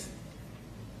 Yes.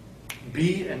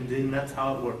 Be, and then that's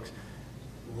how it works.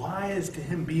 Why is to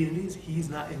Him be and is? He's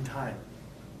not in time.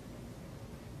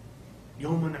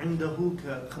 يَوْمٌ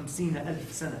عِنْدَهُ كَخَمْسِينَ أَلْفِ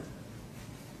سَنَةٍ.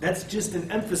 That's just an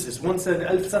emphasis. One said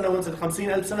ألف سنة, one said خمسين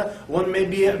ألف سنة, one may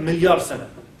be a مليار سنة.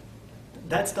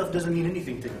 That stuff doesn't mean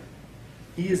anything to Him.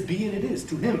 He is be and it is.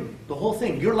 To Him, the whole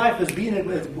thing. Your life is be and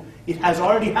it has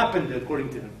already happened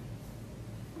according to Him.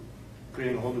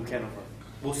 Creating a whole new can of worms.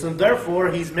 Well, so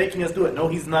therefore, He's making us do it. No,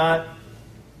 He's not.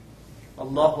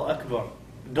 Allahu Akbar.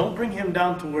 Don't bring Him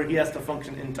down to where He has to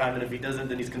function in time, and if He doesn't,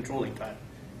 then He's controlling time.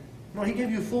 No, He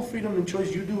gave you full freedom and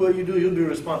choice. You do what you do, you'll be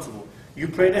responsible. You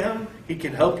pray to Him, He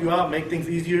can help you out, make things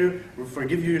easier,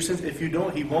 forgive you your sins. If you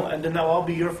don't, He won't, and then that'll all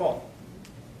be your fault.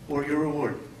 Or your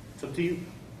reward. It's up to you.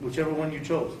 Whichever one you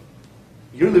chose.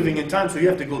 You're living in time, so you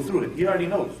have to go through it. He already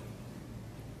knows.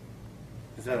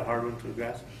 Is that a hard one to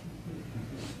grasp?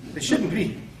 It shouldn't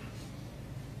be.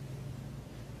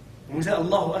 When we say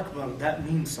Allahu Akbar, that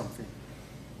means something.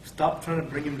 Stop trying to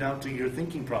bring Him down to your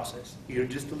thinking process. You're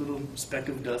just a little speck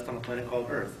of dust on a planet called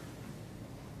Earth.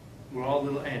 We're all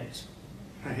little ants.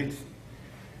 Right?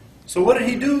 So what did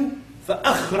He do?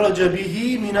 فَأَخْرَجَ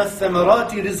بِهِ مِنَ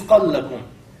الثَّمَرَاتِ رِزْقًا لَكُمْ.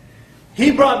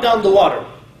 He brought down the water.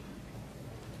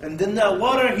 And then that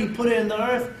water, He put it in the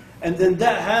earth, and then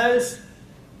that has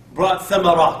brought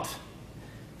thamarat.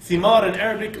 Thimar in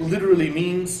Arabic literally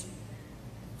means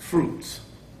fruits.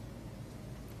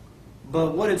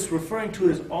 But what it's referring to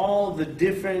is all the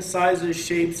different sizes,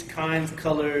 shapes, kinds,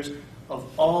 colors of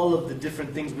all of the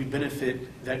different things we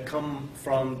benefit that come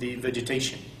from the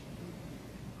vegetation.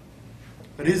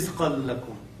 Rizqan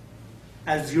lakum,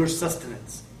 as your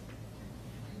sustenance.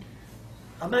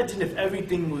 Imagine if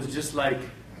everything was just like,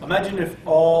 imagine if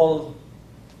all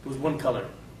was one color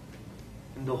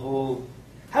in the whole.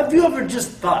 Have you ever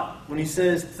just thought, when He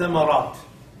says thamarat,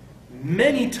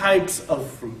 many types of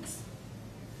fruits?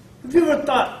 Have you ever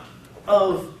thought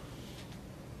of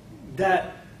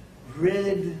that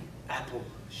red apple,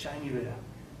 shiny red apple,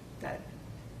 that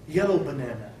yellow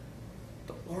banana,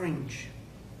 the orange,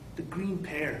 the green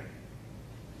pear,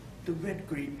 the red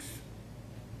grapes,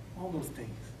 All those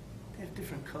things. They have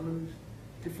different colors,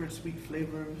 different sweet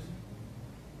flavors.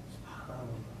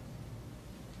 SubhanAllah.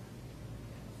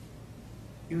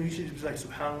 You know, you should just be like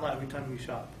SubhanAllah every time you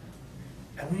shop.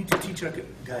 And we need to teach our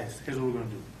guys, here's what we're going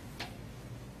to do.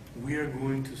 We are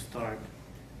going to start,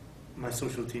 my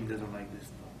social team doesn't like this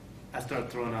stuff. I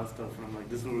start throwing out stuff and I'm like,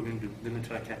 this is what we're going to do. Then I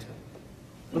try to catch up.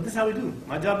 But this is how we do.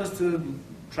 My job is to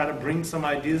try to bring some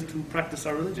ideas to practice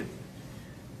our religion.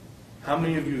 How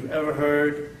many of you have ever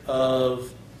heard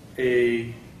of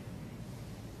a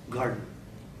garden,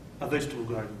 a vegetable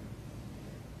garden?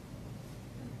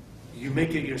 You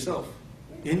make it yourself.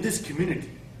 In this community,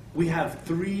 we have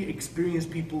 3 experienced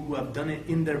people who have done it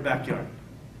in their backyard.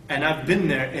 And I've been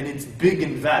there, and it's big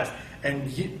and vast.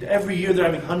 And every year they're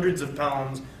having hundreds of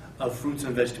pounds of fruits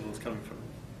and vegetables coming from it.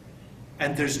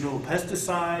 And there's no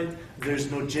pesticide, there's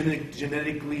no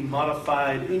genetically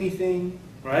modified anything,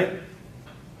 right?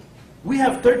 We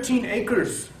have 13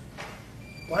 acres.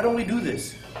 Why don't we do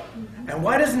this? And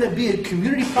why doesn't it be a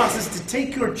community process to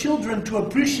take your children to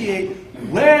appreciate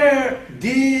where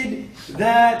did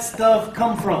that stuff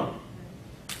come from?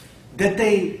 That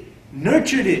they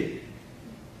nurtured it,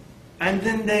 and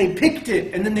then they picked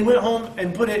it, and then they went home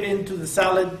and put it into the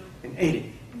salad and ate it.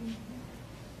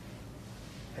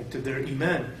 And to their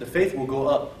iman, the faith will go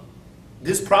up.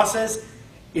 This process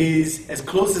is as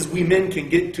close as we men can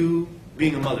get to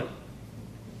being a mother.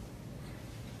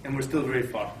 And we're still very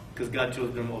far, because God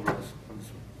chose them over us on this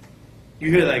one. You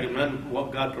hear that, man,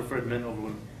 God preferred men over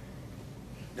women.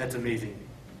 That's amazing.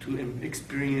 To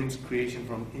experience creation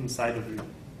from inside of you.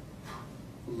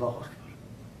 Allah Akbar.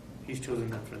 He's chosen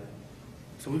them for that.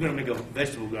 So we're going to make a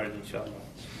vegetable garden, inshallah.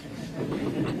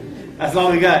 That's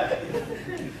all we got.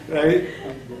 Right?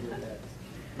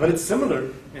 But it's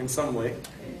similar in some way.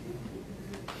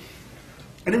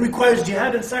 And it requires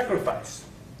jihad and sacrifice.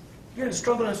 You got to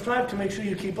struggle and strive to make sure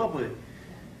you keep up with it.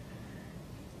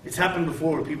 It's happened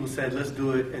before where people said, let's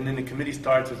do it, and then the committee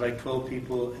starts with like 12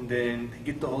 people, and then to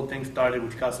get the whole thing started,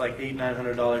 which costs like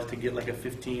 $800-900 to get like a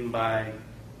 15 by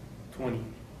 20. I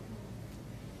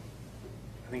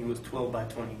think it was 12 by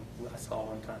 20 I saw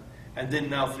one time. And then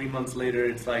now 3 months later,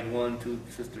 it's like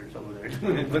 1-2 sisters over there. It's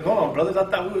like, hold on, brothers, I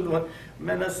thought we were the one.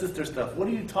 Man, that's sister stuff. What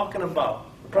are you talking about?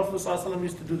 The Prophet ﷺ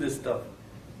used to do this stuff.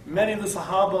 Many of the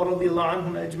Sahaba, radiallahu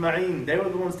anhum ajma'een, they were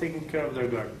the ones taking care of their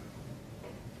garden.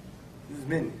 This is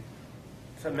men.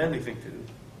 It's a manly thing to do.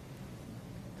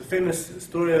 The famous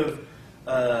story of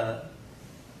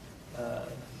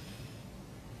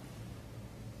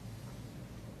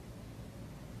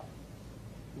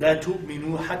لا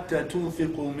تؤمنوا حتى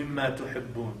تنفقوا مما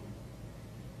تحبون.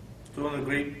 It's one of the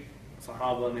great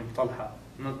Sahaba named Talha.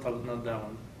 Not that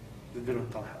one. The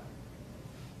different Talha.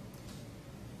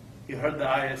 He heard the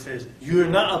ayah says, you are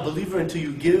not a believer until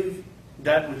you give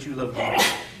that which you love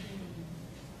most.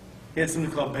 He had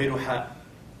something called Bayruha.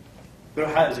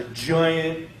 Bayruha is a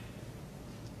giant,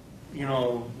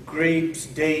 grapes,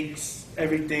 dates,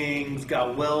 everything's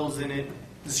got wells in it.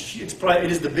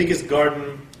 It is the biggest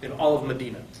garden in all of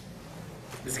Medina.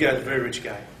 This guy is a very rich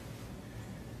guy.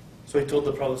 So he told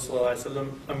the Prophet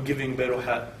ﷺ, I'm giving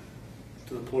Bayruha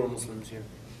to the poor Muslims here.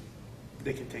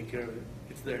 They can take care of it.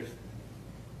 It's theirs.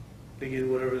 They get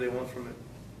whatever they want from it.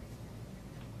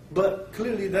 But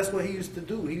clearly that's what he used to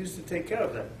do. He used to take care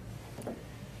of that.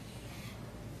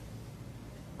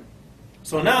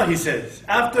 So now he says,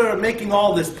 after making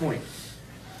all this point,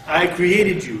 I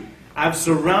created you. I've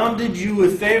surrounded you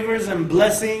with favors and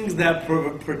blessings that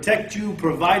protect you,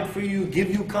 provide for you, give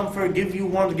you comfort, give you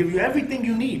warmth, give you everything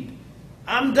you need.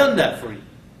 I'm done that for you.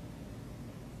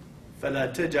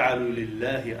 فَلَا تَجْعَلُوا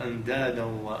لِلَّهِ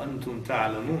أَنْدَادًا وَأَنْتُمْ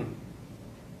تَعْلَمُونَ.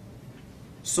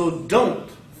 So don't,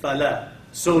 فَلَا,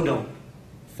 so don't.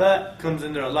 Fa comes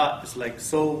in there a lot. It's like,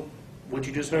 so, what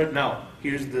you just heard, now,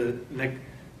 here's the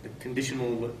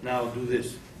conditional, now do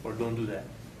this, or don't do that.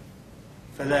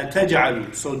 فَلَا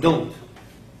تَجْعَلُوا, so don't.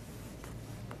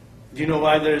 Do you know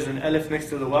why there's an alif next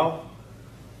to the waw?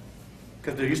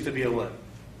 Because there used to be a what?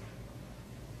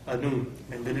 A noon,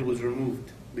 and then it was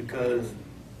removed because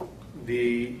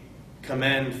the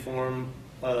command form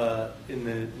in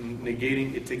the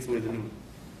negating, it takes away the noon.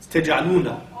 It's تَجْعَلُونَ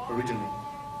originally.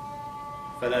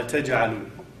 فَلَا تَجْعَلُوا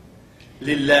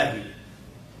لِلَّهِ.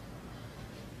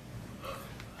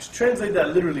 To translate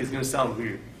that literally is going to sound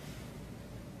weird.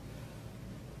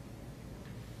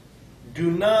 Do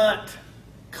not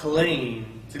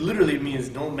claim, see, literally it means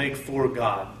don't make for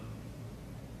God.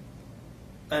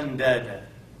 Andada.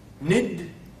 Nid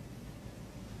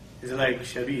is like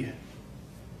shabih.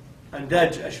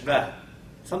 Andaj ashbah.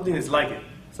 Something that's like it.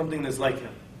 Something that's like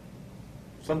him.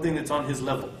 Something that's on his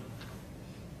level.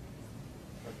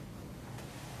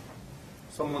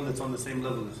 someone that's on the same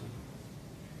level as him.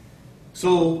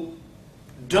 So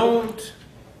don't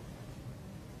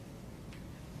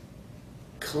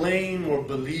claim or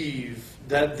believe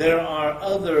that there are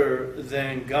other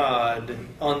than God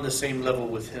on the same level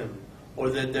with Him, or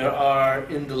that there are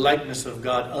in the likeness of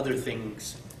God other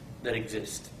things that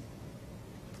exist.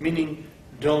 Meaning,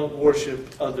 don't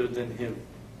worship other than Him.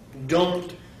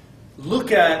 Don't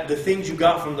look at the things you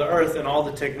got from the earth and all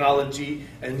the technology,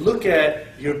 and look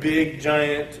at your big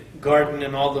giant garden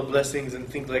and all the blessings and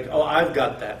think like, oh, I've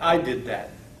got that, I did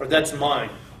that, or that's mine,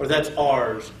 or that's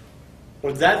ours,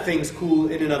 or that thing's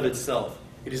cool in and of itself.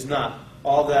 It is not.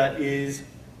 All that is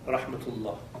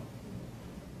rahmatullah.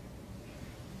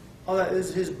 All that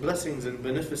is His blessings and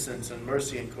beneficence and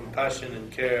mercy and compassion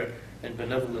and care and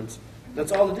benevolence.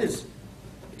 That's all it is.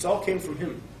 It all came from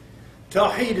Him.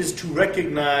 Tawheed is to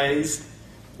recognize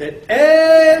that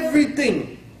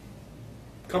everything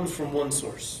comes from one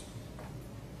source.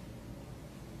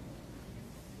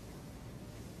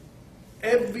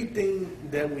 Everything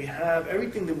that we have,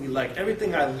 everything that we like,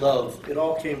 everything I love, it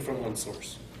all came from one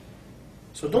source.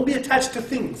 So don't be attached to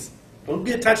things. Don't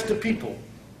be attached to people.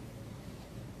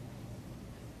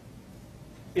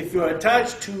 If you're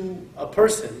attached to a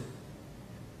person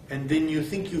and then you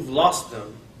think you've lost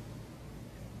them,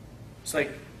 it's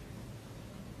like,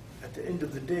 at the end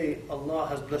of the day, Allah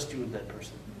has blessed you with that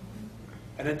person.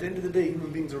 And at the end of the day,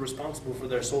 human beings are responsible for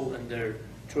their soul and their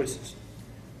choices.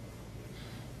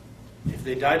 If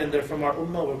they died and they're from our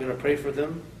ummah, we're going to pray for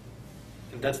them,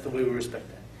 and that's the way we respect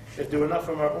that. If they were not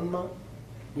from our ummah,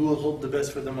 we will hope the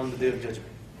best for them on the Day of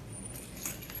Judgment,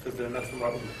 because they're not from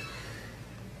our ummah.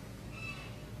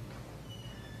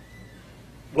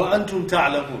 وَأَنْتُمْ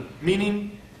تَعْلَمُونَ,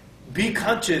 meaning, be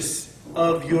conscious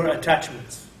of your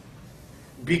attachments.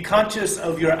 Be conscious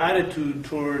of your attitude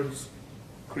towards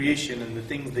creation and the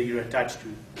things that you're attached to,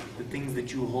 the things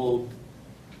that you hold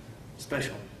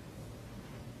special.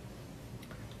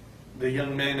 The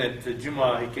young man at the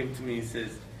Jummah, he came to me, he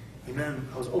says, Imam,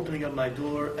 I was opening up my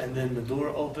door, and then the door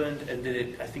opened, and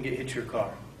then I think it hit your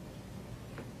car.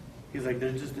 He's like,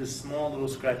 there's just this small little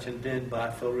scratch and dent, but I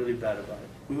felt really bad about it.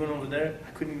 We went over there,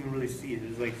 I couldn't even really see it. It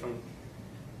was like some...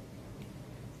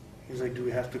 He was like, do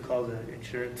we have to call the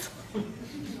insurance?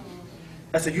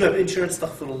 I said, you have insurance?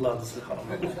 Astaghfirullah, this is haram.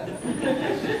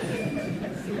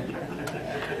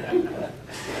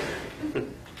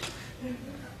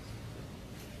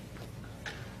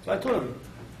 So I told him,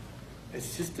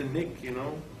 it's just a nick, you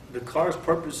know. The car's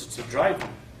purpose is to drive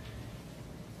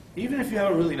you. Even if you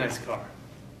have a really nice car,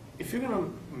 if you're going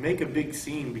to make a big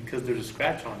scene because there's a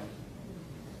scratch on it,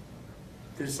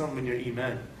 there's something in your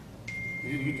iman.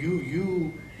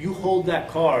 You hold that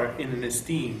car in an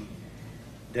esteem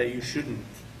that you shouldn't.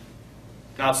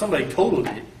 Now, if somebody totaled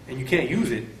it and you can't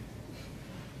use it,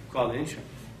 call the insurance.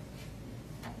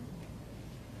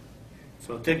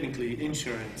 So technically,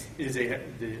 insurance is the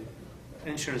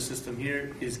insurance system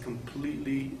here is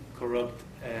completely corrupt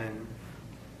and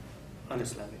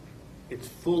un-Islamic. It's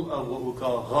full of what we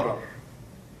call gharar.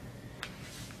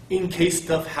 In case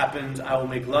stuff happens, I will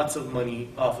make lots of money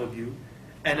off of you,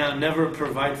 and I'll never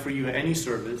provide for you any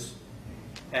service,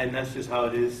 and that's just how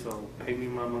it is, so pay me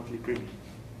my monthly premium.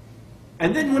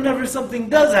 And then whenever something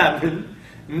does happen,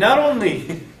 not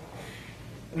only...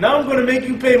 now I'm going to make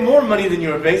you pay more money than you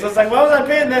were paying. So it's like, why was I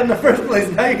paying that in the first place?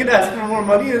 Now you can ask for more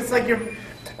money. It's like,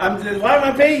 why am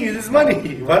I paying you this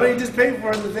money? Why don't you just pay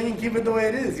for the thing and keep it the way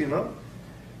it is, you know?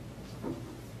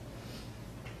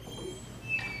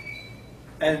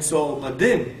 And so, but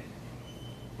then,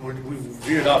 we've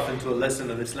veered off into a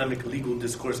lesson of Islamic legal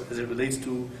discourse as it relates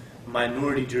to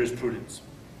minority jurisprudence.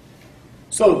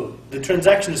 So, the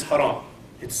transaction is haram.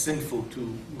 It's sinful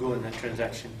to go in that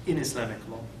transaction in Islamic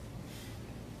law.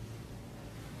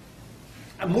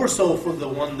 And more so for the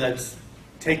one that's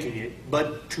taking it,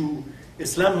 but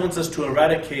Islam wants us to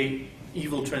eradicate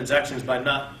evil transactions by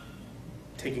not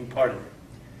taking part in it.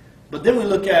 But then we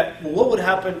look at, well, what would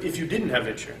happen if you didn't have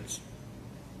insurance?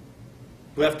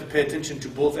 We have to pay attention to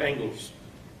both angles.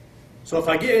 So if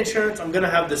I get insurance, I'm going to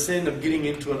have the sin of getting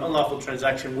into an unlawful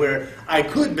transaction where I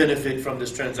could benefit from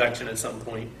this transaction at some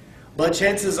point. But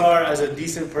chances are, as a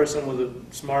decent person with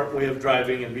a smart way of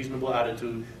driving and reasonable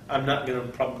attitude, I'm not going to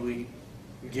probably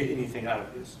get anything out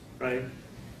of this, right?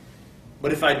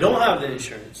 But if I don't have the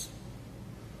insurance,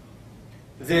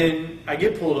 then I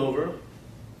get pulled over,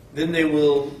 then they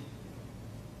will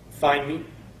fine me,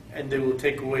 and they will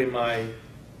take away my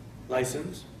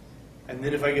license, and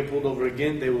then if I get pulled over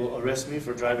again, they will arrest me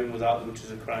for driving without, which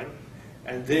is a crime,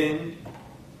 and then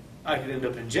I could end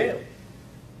up in jail.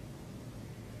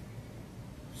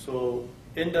 So,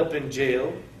 end up in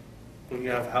jail when you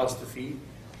have a house to feed,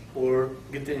 or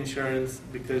get the insurance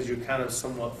because you're kind of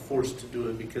somewhat forced to do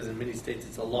it because in many states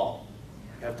it's a law.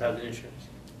 You have to have the insurance.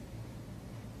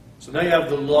 So now you have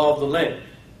the law of the land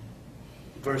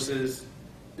versus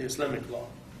the Islamic law.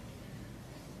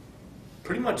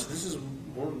 Pretty much this is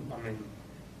one, I mean,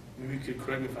 maybe you could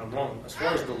correct me if I'm wrong. As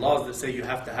far as the laws that say you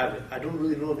have to have it, I don't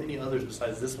really know of any others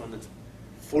besides this one that's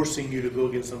forcing you to go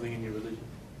against something in your religion.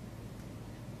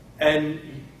 And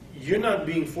you're not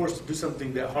being forced to do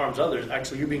something that harms others.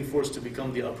 Actually, you're being forced to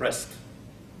become the oppressed.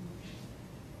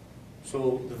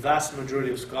 So the vast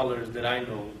majority of scholars that I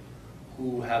know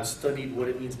who have studied what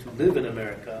it means to live in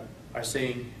America are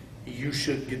saying you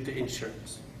should get the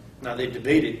insurance. Now they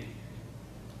debated,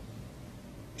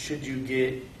 should you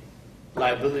get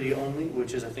liability only,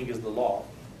 which is I think is the law,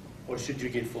 or should you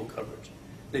get full coverage?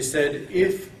 They said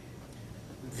if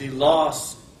the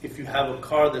loss, if you have a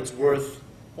car that's worth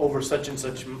over such and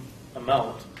such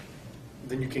amount,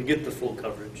 then you can get the full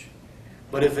coverage.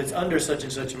 But if it's under such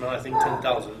and such amount, I think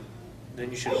 10,000,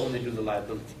 then you should only do the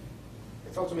liability.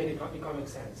 It's also made economic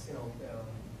sense,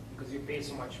 because you pay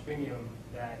so much premium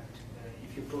that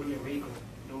if you total your vehicle,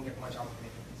 you don't get much out of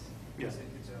it. Yes.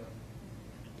 It's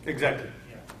Exactly.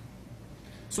 yeah.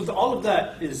 So all of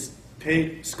that is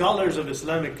paid. Scholars of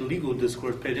Islamic legal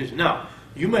discourse pay attention. Now,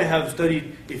 you may have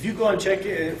studied, if you go and check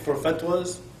it for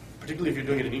fatwas, particularly if you're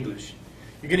doing it in English,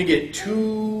 you're going to get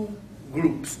two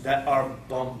groups that are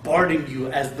bombarding you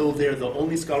as though they're the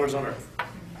only scholars on earth.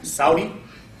 Saudi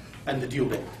and the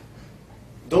Deoband.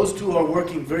 Those two are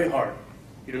working very hard.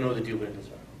 You don't know what the Deoband is.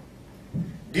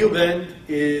 Deoband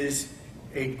is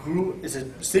a group, is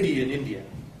a city in India.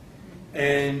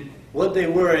 And what they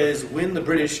were is when the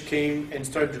British came and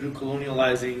started to do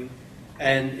colonializing,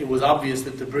 and it was obvious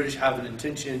that the British have an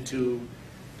intention to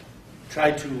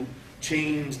try to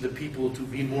change the people to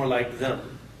be more like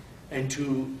them, and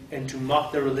to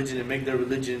mock their religion and make their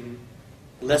religion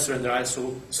lesser in their eyes.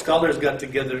 So scholars got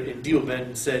together in Deoband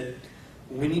and said,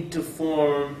 we need to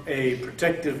form a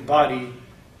protective body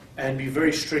and be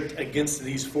very strict against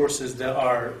these forces that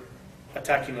are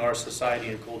attacking our society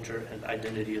and culture and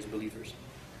identity as believers.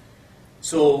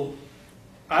 So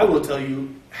I will tell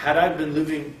you, had I been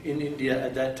living in India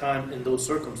at that time in those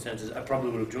circumstances, I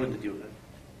probably would have joined the Deoband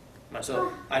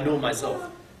myself. I know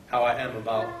myself how I am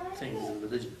about things in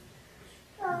religion.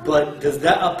 But does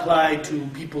that apply to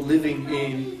people living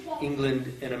in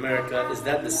England and America? Is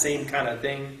that the same kind of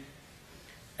thing?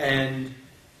 And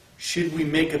should we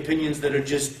make opinions that are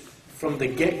just from the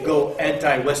get-go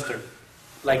anti-Western?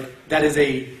 Like that is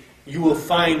you will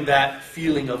find that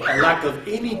feeling of a lack of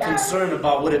any concern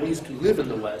about what it means to live in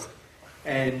the West,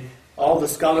 and all the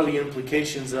scholarly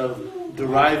implications of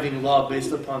deriving law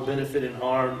based upon benefit and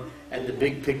harm and the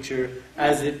big picture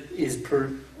as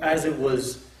it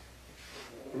was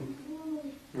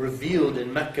revealed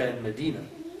in Mecca and Medina.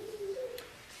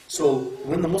 So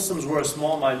when the Muslims were a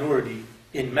small minority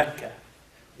in Mecca,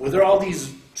 were there all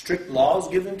these strict laws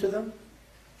given to them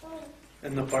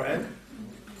in the Quran?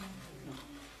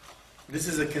 This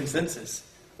is a consensus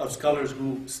of scholars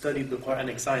who studied the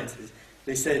Quranic sciences.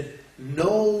 They said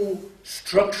no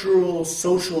structural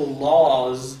social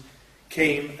laws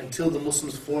came until the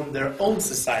Muslims formed their own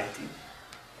society.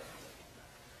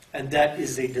 And that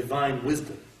is a divine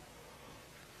wisdom.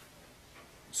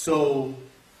 So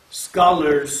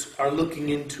scholars are looking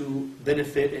into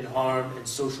benefit and harm and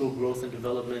social growth and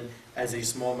development as a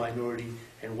small minority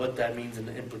and what that means and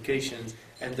the implications,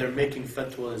 and they're making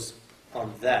fatwas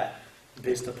on that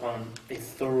based upon a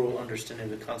thorough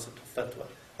understanding of the concept of fatwa.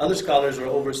 Other scholars are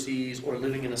overseas or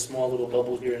living in a small little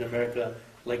bubble here in America,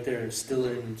 like they're still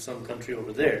in some country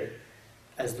over there,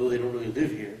 as though they don't really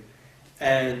live here,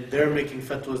 and they're making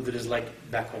fatwas that is like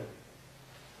back home.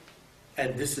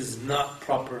 And this is not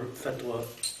proper fatwa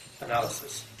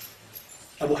analysis.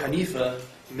 Abu Hanifa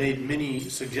made many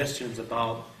suggestions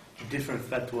about different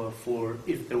fatwa for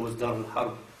if there was Dar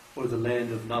al-Harb, or the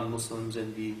land of non-Muslims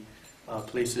and the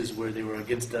places where they were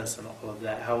against us and all of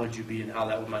that. How would you be and how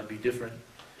that might be different?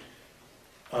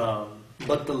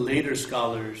 But the later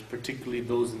scholars, particularly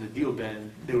those in the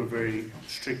Deoband, they were very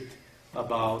strict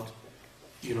about,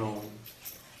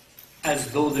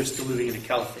 as though they're still living in a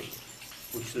caliphate,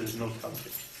 which there's no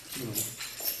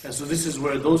caliphate. And so this is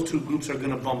where those two groups are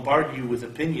going to bombard you with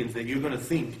opinions that you're going to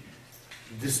think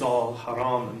this all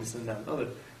haram and this and that and other,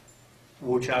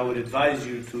 which I would advise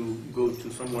you to go to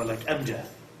somewhere like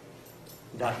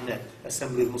MJAD.net,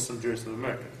 Assembly of Muslim Jurists of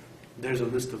America. There's a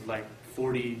list of like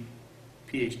 40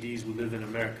 PhDs who live in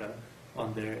America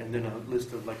on there, and then a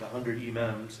list of like 100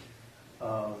 imams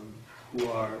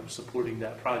who are supporting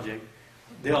that project.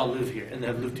 They all live here, and they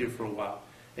have lived here for a while.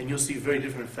 And you'll see very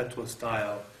different fatwa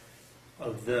style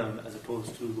of them as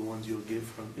opposed to the ones you'll get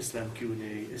from Islam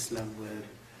Q&A, Islam Web,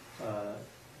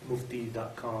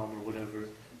 Mufti.com or whatever.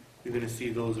 You're going to see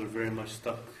those are very much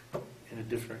stuck in a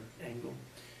different angle.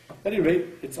 At any rate,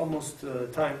 it's almost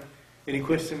time. Any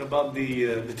question about the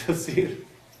tafsir?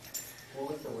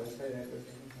 What was the website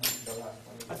address? The last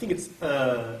one. I think it's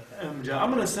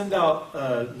I'm going to send out,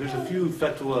 there's a few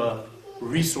fatwa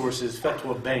resources,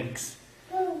 fatwa banks,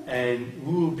 and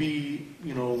we will be,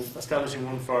 establishing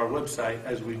one for our website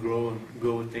as we grow and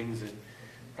go with things. And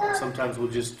sometimes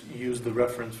we'll just use the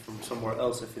reference from somewhere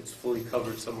else if it's fully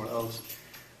covered somewhere else.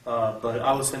 But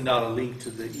I will send out a link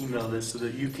to the email list so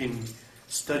that you can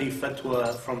study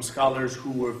fatwa from scholars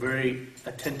who were very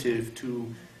attentive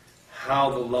to how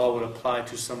the law would apply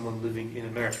to someone living in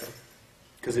America.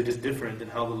 Because it is different than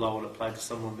how the law would apply to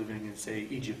someone living in, say,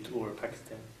 Egypt or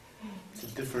Pakistan. It's a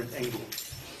different angle.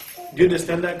 Do you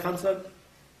understand that concept?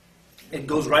 It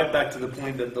goes right back to the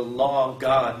point that the law of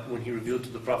God, when He revealed to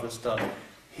the Prophet stuff,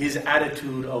 his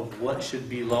attitude of what should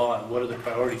be law and what are the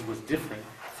priorities was different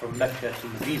from Mecca to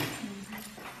Medina.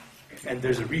 And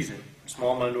there's a reason.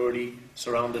 Small minority,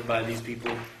 surrounded by these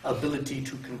people, ability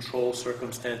to control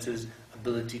circumstances,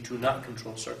 ability to not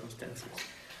control circumstances.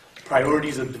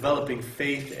 Priorities of developing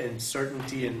faith and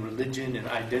certainty and religion and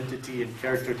identity and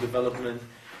character development.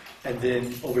 And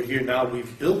then over here now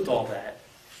we've built all that.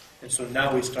 And so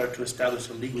now we start to establish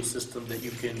a legal system that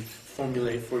you can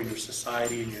formulate for your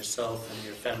society and yourself and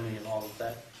your family and all of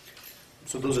that.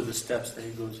 So those are the steps that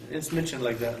it goes in. It's mentioned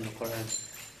like that in the Quran.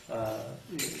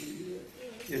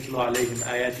 يَتْلُو عَلَيْهِمْ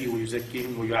آيَاتِهِ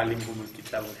وَيُزَكِّيهِمْ وَيُعَلِّمُهُمُ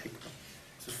الْكِتَابَ وَالْحِكْمَةَ.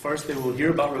 So first they will hear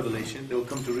about revelation. They will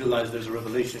come to realize there's a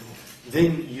revelation.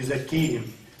 Then يُزَكِّيهِمْ.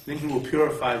 Then He will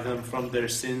purify them from their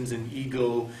sins and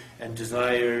ego and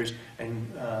desires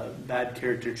and bad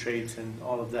character traits and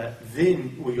all of that.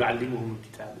 Then وَيُعَلِّمُهُمُ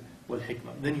الْكِتَابَ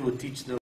وَالْحِكْمَةَ. Then He will teach them